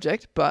blood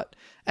subject, but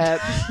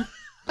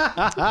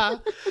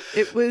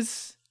it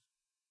was.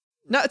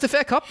 No, it's a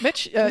fair cop,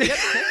 Mitch. Yep.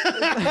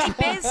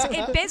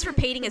 It bears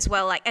repeating as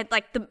well.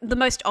 The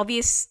most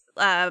obvious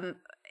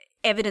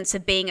evidence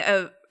of being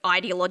an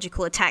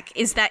ideological attack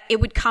is that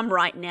it would come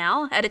right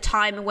now at a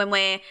time when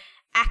we're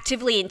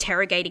actively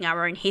interrogating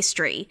our own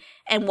history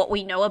and what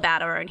we know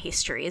about our own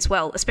history as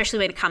well, especially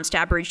when it comes to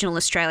Aboriginal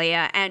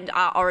Australia and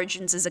our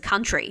origins as a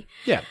country.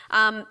 Yeah.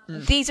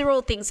 These are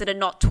all things that are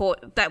not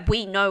taught, that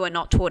we know are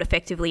not taught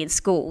effectively in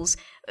schools.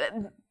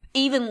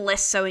 Even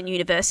less so in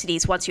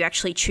universities once you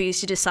actually choose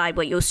to decide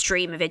what your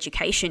stream of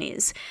education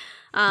is.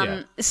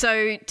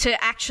 So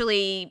to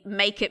actually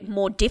make it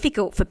more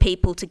difficult for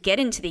people to get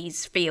into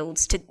these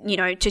fields,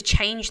 to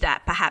change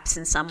that perhaps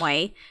in some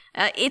way,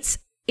 it's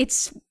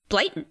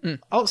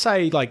blatant. I'll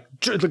say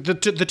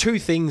the two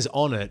things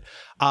on it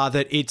are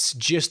that it's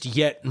just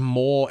yet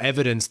more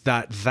evidence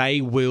that they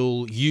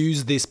will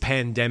use this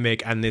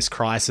pandemic and this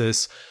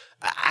crisis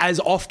as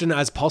often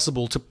as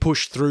possible to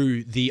push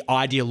through the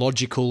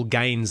ideological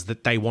gains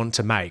that they want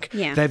to make.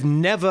 Yeah. They've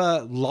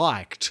never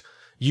liked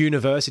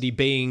university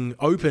being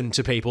open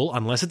to people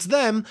unless it's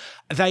them.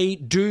 They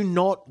do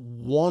not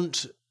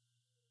want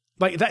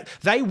that.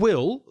 They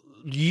will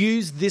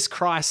use this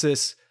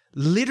crisis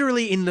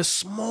literally in the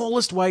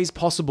smallest ways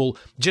possible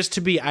just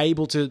to be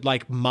able to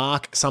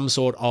mark some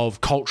sort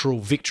of cultural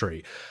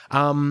victory.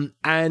 And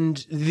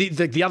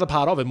the other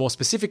part of it, more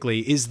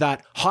specifically, is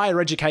that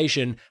higher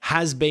education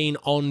has been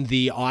on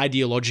the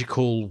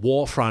ideological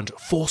war front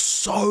for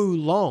so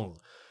long.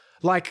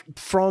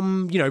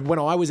 From, when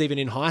I was even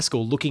in high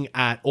school, looking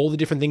at all the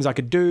different things I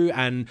could do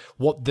and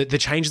what the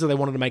changes that they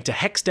wanted to make to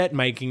HECS debt,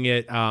 making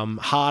it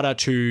harder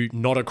to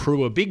not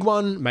accrue a big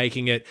one,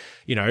 making it,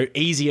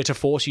 easier to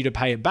force you to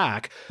pay it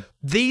back.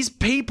 These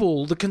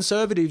people, the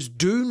Conservatives,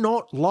 do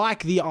not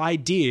like the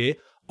idea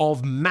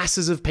of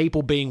masses of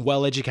people being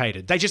well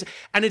educated.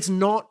 And it's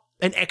not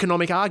an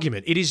economic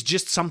argument. It is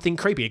just something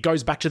creepy. It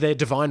goes back to their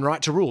divine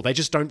right to rule. They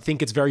just don't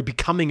think it's very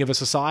becoming of a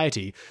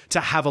society to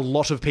have a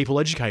lot of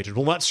people educated.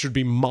 Well, that should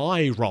be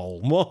my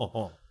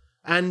role.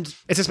 And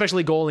it's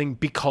especially galling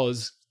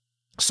because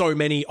so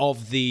many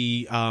of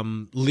the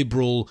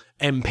Liberal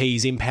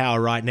MPs in power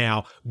right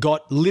now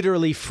got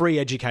literally free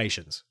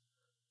educations.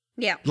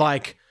 Yeah.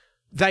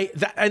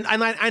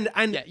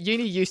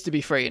 Uni used to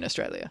be free in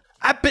Australia.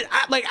 But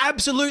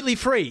absolutely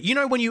free.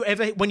 When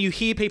you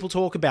hear people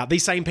talk about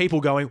these same people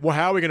going, well,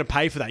 how are we going to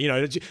pay for that?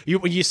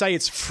 When you say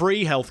it's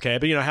free healthcare,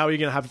 but how are you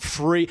going to have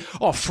free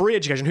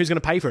education? Who's going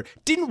to pay for it?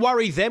 Didn't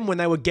worry them when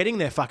they were getting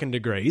their fucking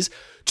degrees,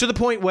 to the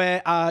point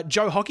where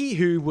Joe Hockey,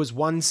 who was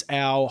once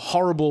our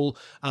horrible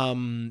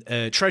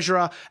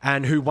treasurer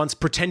and who once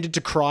pretended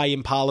to cry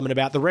in Parliament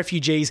about the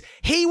refugees,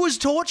 he was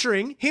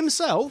torturing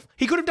himself.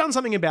 He could have done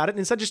something about it and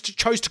instead just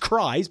chose to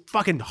cry. He's a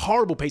fucking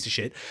horrible piece of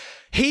shit.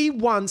 He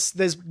once,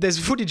 there's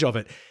footage of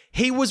it.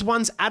 He was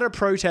once at a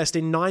protest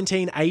in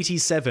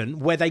 1987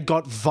 where they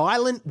got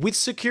violent with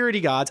security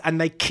guards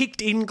and they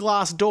kicked in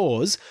glass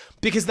doors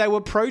because they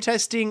were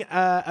protesting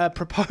a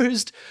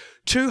proposed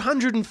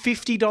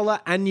 $250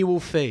 annual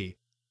fee.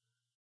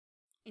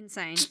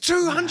 Insane.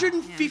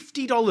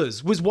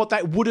 $250 was what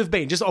that would have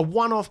been, just a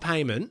one-off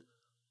payment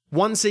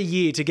once a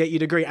year to get your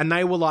degree. And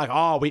they were like,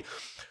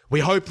 we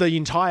hope the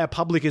entire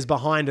public is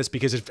behind us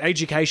because if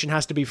education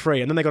has to be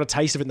free. And then they got a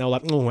taste of it and they were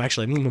like, oh,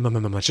 actually,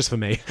 it's just for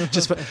me.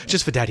 just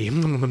for daddy.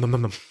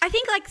 I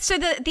think so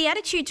the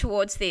attitude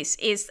towards this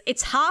is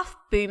it's half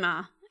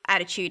boomer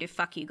attitude of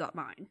fuck you got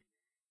mine.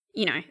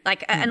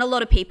 And a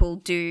lot of people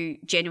do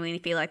genuinely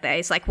feel like that.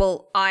 It's like,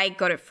 well, I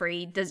got it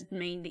free doesn't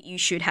mean that you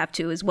should have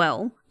to as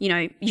well.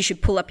 You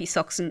should pull up your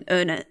socks and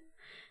earn it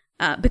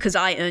because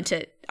I earned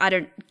it. I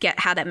don't get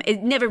how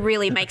it never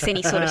really makes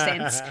any sort of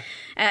sense.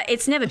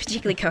 It's never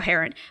particularly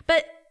coherent.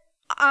 But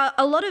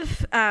a lot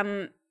of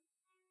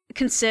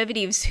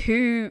conservatives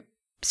who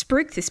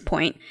spruik this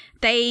point,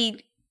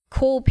 they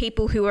call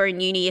people who are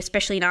in uni,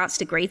 especially in arts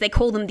degrees, they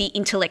call them the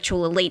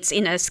intellectual elites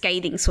in a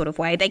scathing sort of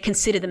way. They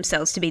consider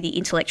themselves to be the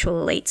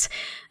intellectual elites.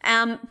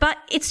 But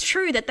it's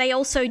true that they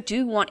also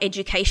do want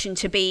education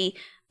to be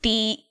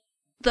the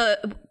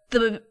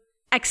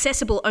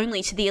accessible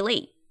only to the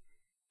elite.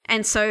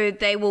 And so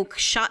they will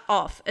shut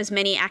off as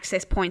many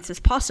access points as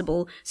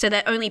possible so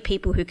that only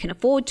people who can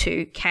afford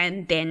to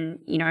can then,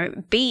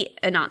 be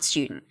an art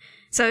student.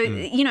 So,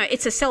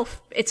 it's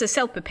a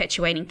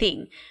self-perpetuating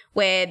thing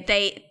where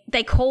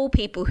they call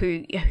people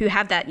who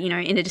have that,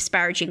 in a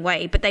disparaging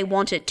way, but they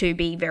want it to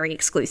be very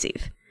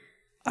exclusive.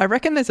 I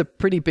reckon there's a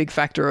pretty big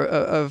factor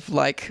of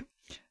like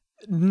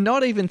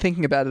not even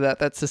thinking about it at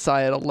that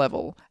societal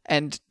level.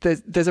 And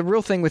there's a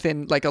real thing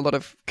within like a lot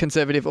of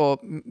conservative or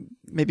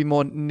maybe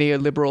more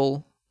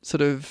neoliberal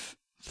sort of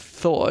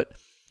thought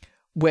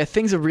where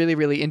things are really,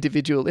 really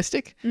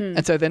individualistic.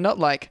 And so they're not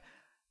like,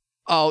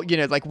 oh,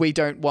 like we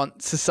don't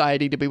want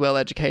society to be well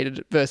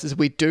educated versus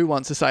we do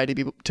want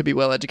society to be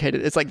well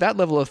educated. It's like that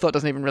level of thought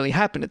doesn't even really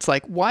happen. It's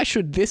like, why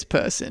should this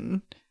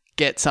person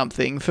get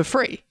something for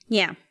free?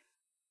 Yeah.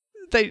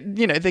 They're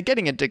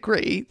getting a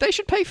degree. They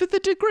should pay for the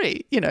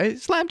degree,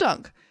 slam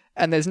dunk.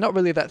 And there's not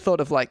really that thought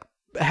of like,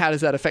 how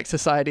does that affect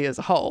society as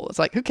a whole? It's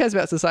like, who cares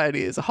about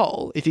society as a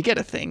whole? If you get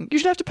a thing, you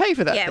should have to pay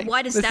for that thing. Yeah,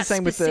 why does That's that the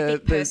same specific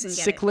with the person get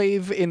sick it?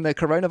 leave in the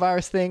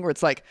coronavirus thing where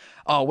it's like,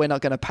 oh, we're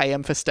not going to pay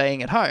them for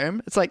staying at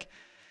home. It's like,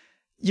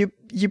 you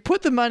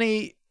put the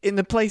money in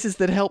the places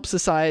that help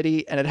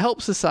society, and it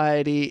helps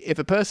society if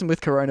a person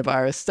with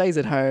coronavirus stays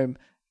at home.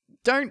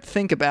 Don't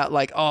think about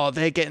like, oh,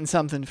 they're getting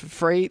something for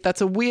free.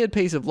 That's a weird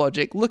piece of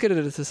logic. Look at it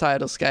at a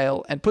societal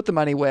scale and put the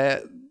money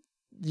where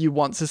you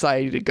want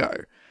society to go.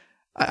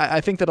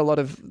 I think that a lot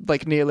of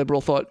like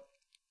neoliberal thought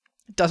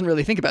doesn't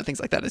really think about things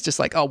like that. It's just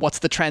like, oh, what's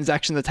the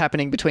transaction that's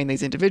happening between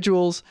these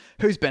individuals?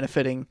 Who's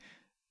benefiting?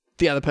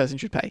 The other person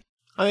should pay.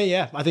 I mean,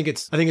 yeah, I think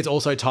it's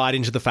also tied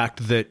into the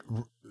fact that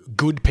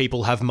good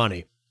people have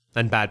money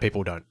and bad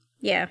people don't.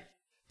 Yeah.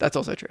 That's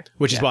also true.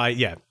 Which is why,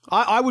 yeah.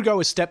 I would go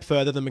a step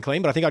further than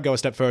McLean, but I think I'd go a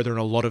step further in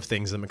a lot of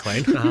things than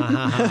McLean. But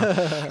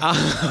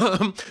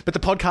the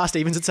podcast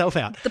evens itself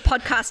out. The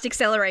podcast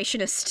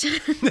accelerationist.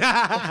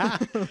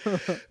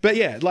 But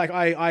yeah, like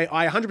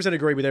I 100%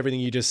 agree with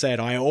everything you just said.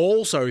 I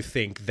also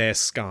think they're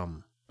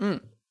scum.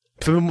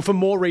 For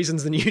more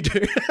reasons than you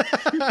do.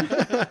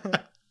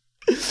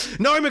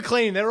 No,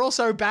 McLean, they're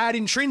also bad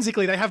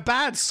intrinsically. They have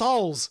bad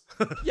souls.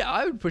 Yeah,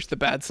 I would push the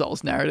bad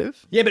souls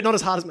narrative. Yeah, but not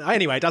as hard as...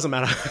 Anyway, it doesn't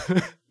matter.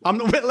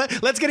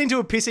 Let's get into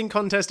a pissing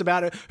contest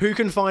about it. Who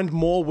can find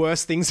more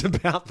worse things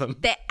about them?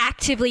 They're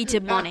actively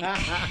demonic.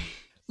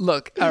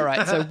 Look, all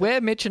right, so where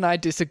Mitch and I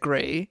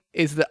disagree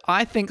is that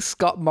I think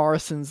Scott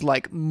Morrison's,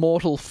 like,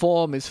 mortal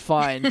form is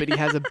fine, but he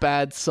has a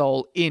bad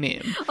soul in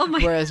him.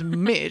 Whereas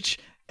Mitch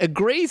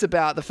agrees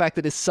about the fact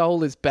that his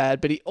soul is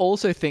bad, but he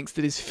also thinks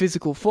that his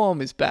physical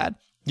form is bad.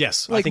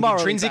 Yes, like I think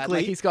intrinsically... Bad.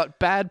 Like he's got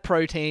bad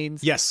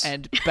proteins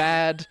and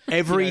bad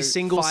every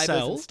single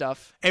cell and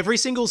stuff. Every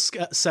single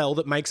cell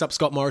that makes up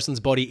Scott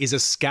Morrison's body is a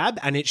scab,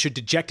 and it should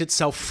eject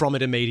itself from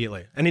it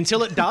immediately. And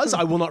until it does,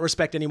 I will not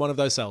respect any one of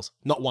those cells.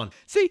 Not one.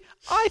 See,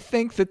 I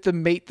think that the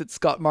meat that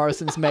Scott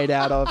Morrison's made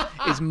out of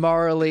is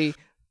morally,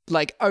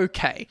 like,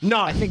 okay.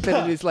 No. I think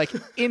that it is, like,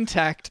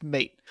 intact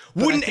meat.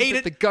 But wouldn't eat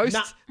it. The ghost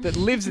that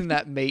lives in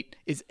that meat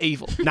is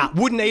evil. Nah,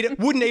 wouldn't eat it.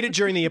 Wouldn't eat it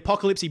during the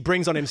apocalypse he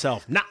brings on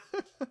himself. Nah.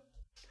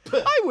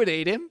 I would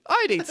eat him.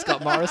 I'd eat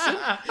Scott Morrison.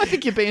 I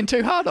think you're being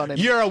too hard on him.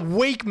 You're a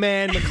weak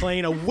man,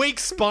 McLean. A weak,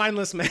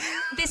 spineless man.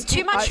 There's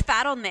too much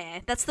fat on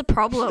there. That's the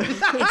problem.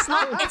 It's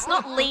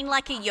not lean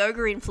like a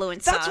yoga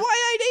influencer. That's why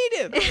I'd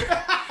eat him.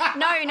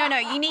 No.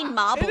 You need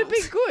marbled. It'd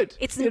be good.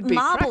 It's It'd be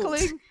marbled.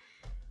 crackling.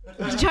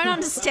 You don't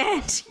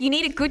understand. You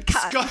need a good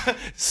cut.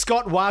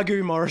 Scott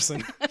Wagyu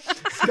Morrison.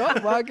 Scott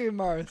Wagyu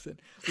Morrison.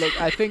 Look,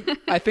 I think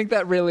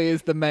that really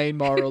is the main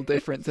moral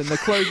difference, and the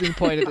closing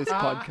point of this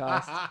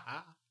podcast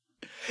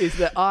is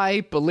that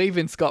I believe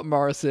in Scott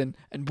Morrison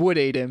and would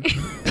eat him,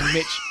 and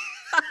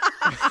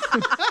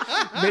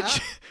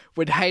Mitch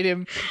would hate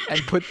him and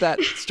put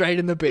that straight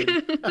in the bin.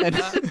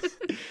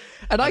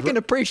 And I can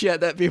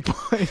appreciate that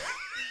viewpoint.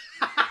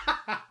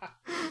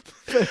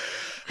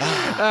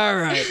 All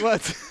right,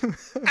 let's...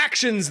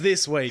 Actions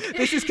this week.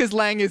 This is because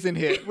Lang isn't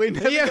here. We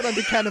never got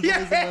onto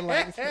cannibalism when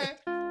Lang's here.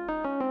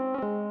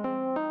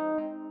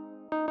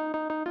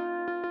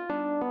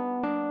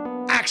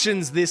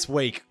 elections this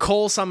week.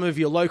 Call some of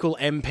your local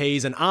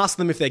MPs and ask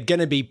them if they're going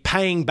to be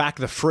paying back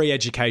the free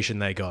education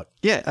they got.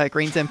 Yeah,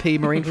 Greens MP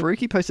Maureen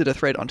Faruqi posted a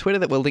thread on Twitter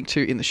that we'll link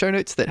to in the show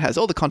notes that has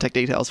all the contact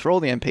details for all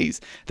the MPs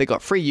that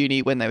got free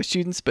uni when they were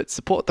students but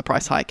support the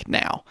price hike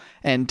now.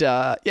 And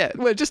yeah,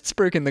 we're just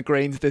spruiking the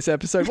Greens this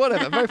episode.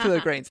 Whatever, vote for the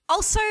Greens.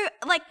 Also,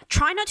 like,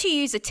 try not to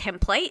use a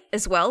template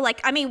as well. Like,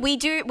 I mean,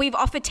 we've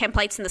offered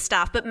templates in the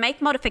staff, but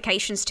make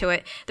modifications to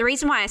it. The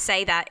reason why I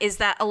say that is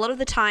that a lot of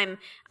the time,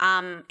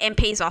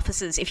 MPs'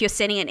 offices, if you're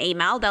sending an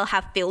email, they'll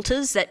have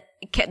filters that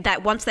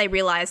once they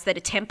realise that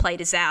a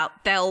template is out,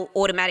 they'll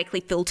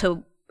automatically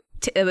filter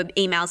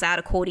emails out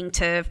according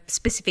to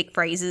specific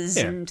phrases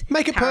and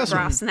make it paragraphs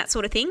personal and that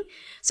sort of thing.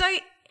 So,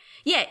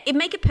 yeah,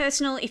 make it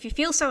personal. If you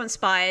feel so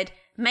inspired,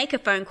 make a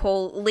phone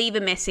call, leave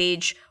a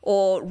message,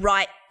 or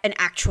write an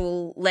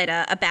actual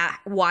letter about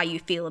why you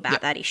feel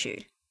about that issue.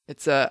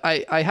 It's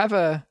I have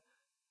a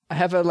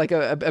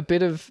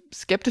bit of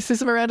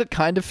skepticism around it,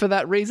 kind of for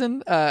that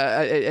reason.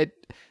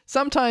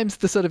 Sometimes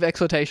the sort of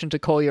exhortation to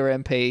call your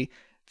MP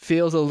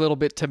feels a little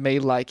bit to me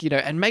like,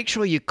 and make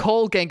sure you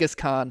call Genghis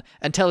Khan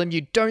and tell him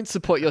you don't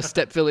support your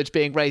step village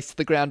being razed to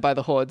the ground by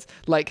the hordes.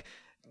 Like,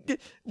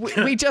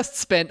 we just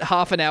spent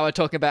half an hour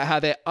talking about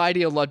how they're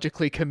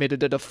ideologically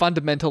committed at a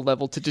fundamental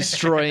level to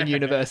destroying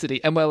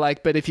university. And we're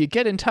like, but if you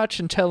get in touch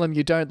and tell them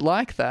you don't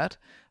like that,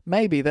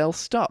 maybe they'll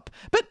stop.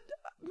 But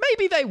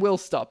maybe they will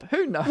stop.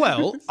 Who knows?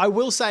 Well, I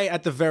will say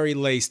at the very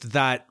least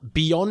that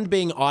beyond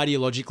being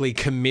ideologically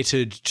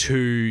committed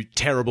to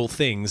terrible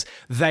things,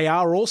 they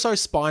are also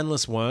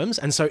spineless worms.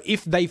 And so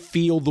if they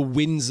feel the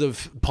winds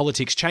of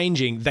politics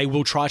changing, they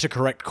will try to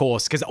correct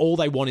course because all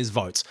they want is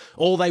votes.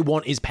 All they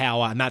want is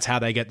power, and that's how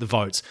they get the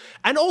votes.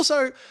 And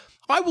also,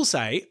 I will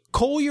say,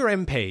 call your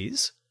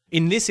MPs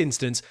in this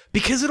instance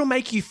because it'll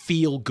make you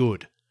feel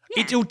good.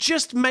 Yeah. It'll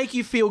just make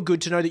you feel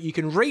good to know that you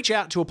can reach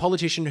out to a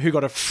politician who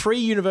got a free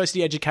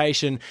university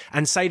education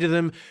and say to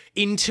them,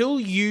 until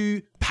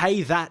you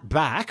pay that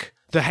back,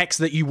 the hex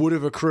that you would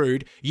have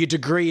accrued, your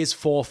degree is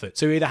forfeit.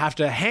 So you either have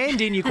to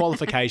hand in your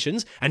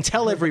qualifications and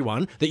tell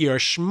everyone that you're a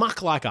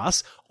schmuck like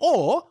us,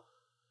 or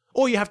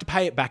you have to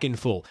pay it back in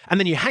full. And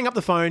then you hang up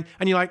the phone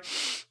and you're like,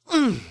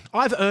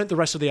 I've earned the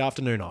rest of the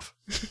afternoon off.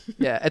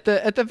 Yeah, at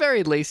the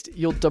very least,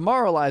 you'll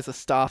demoralise a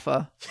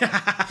staffer.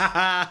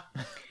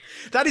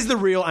 That is the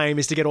real aim,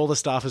 is to get all the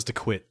staffers to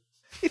quit.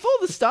 If all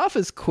the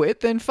staffers quit,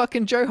 then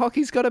fucking Joe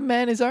Hockey's got to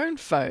man his own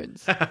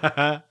phones.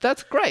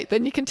 That's great.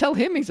 Then you can tell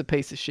him he's a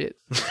piece of shit.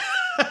 He's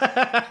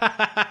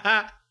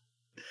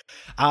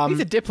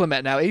a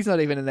diplomat now. He's not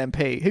even an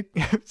MP.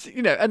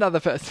 Another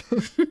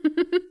person.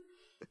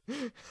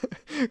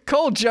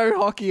 Call Joe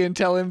Hockey and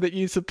tell him that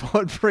you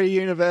support free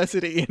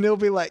university, and he'll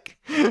be like,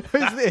 who's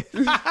this?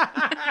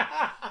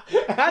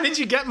 How did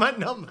you get my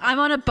number? I'm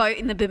on a boat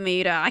in the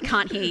Bermuda. I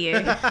can't hear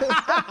you.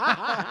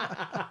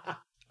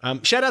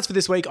 Shout outs for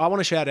this week. I want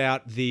to shout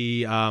out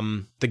the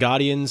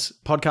Guardians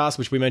podcast,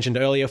 which we mentioned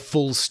earlier,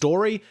 Full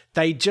Story.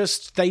 They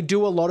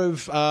do a lot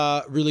of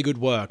really good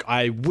work.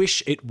 I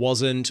wish it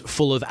wasn't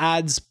full of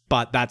ads,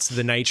 but that's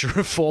the nature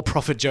of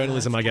for-profit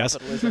journalism, I guess.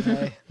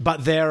 Hey?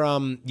 But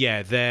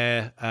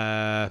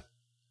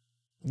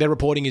their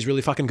reporting is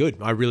really fucking good.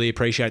 I really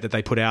appreciate that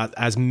they put out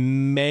as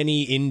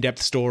many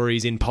in-depth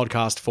stories in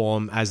podcast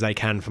form as they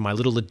can for my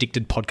little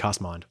addicted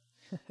podcast mind.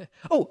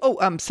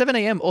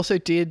 7am also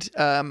did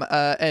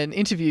an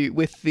interview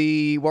with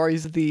the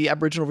Warriors of the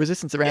Aboriginal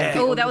Resistance around the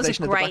that was a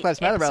organization of the great Black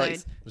Lives Matter episode.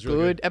 rallies. It was really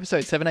Good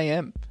episode,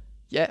 7am.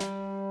 Yeah.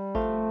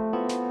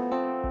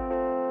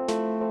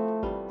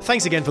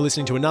 Thanks again for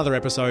listening to another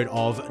episode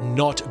of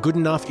Not Good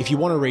Enough. If you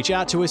want to reach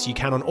out to us, you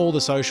can on all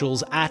the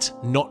socials at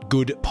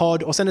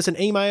NotGoodPod, or send us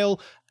an email,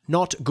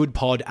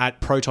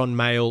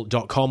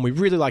 notgoodpod@protonmail.com. We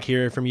really like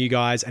hearing from you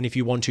guys. And if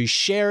you want to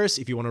share us,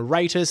 if you want to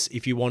rate us,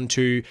 if you want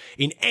to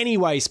in any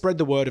way spread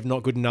the word of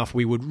Not Good Enough,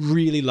 we would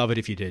really love it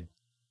if you did.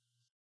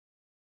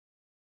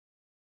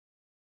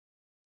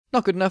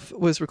 Not Good Enough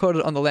was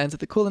recorded on the lands of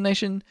the Kulin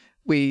Nation.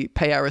 We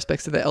pay our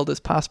respects to their elders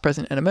past,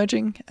 present and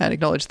emerging, and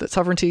acknowledge that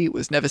sovereignty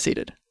was never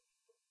ceded.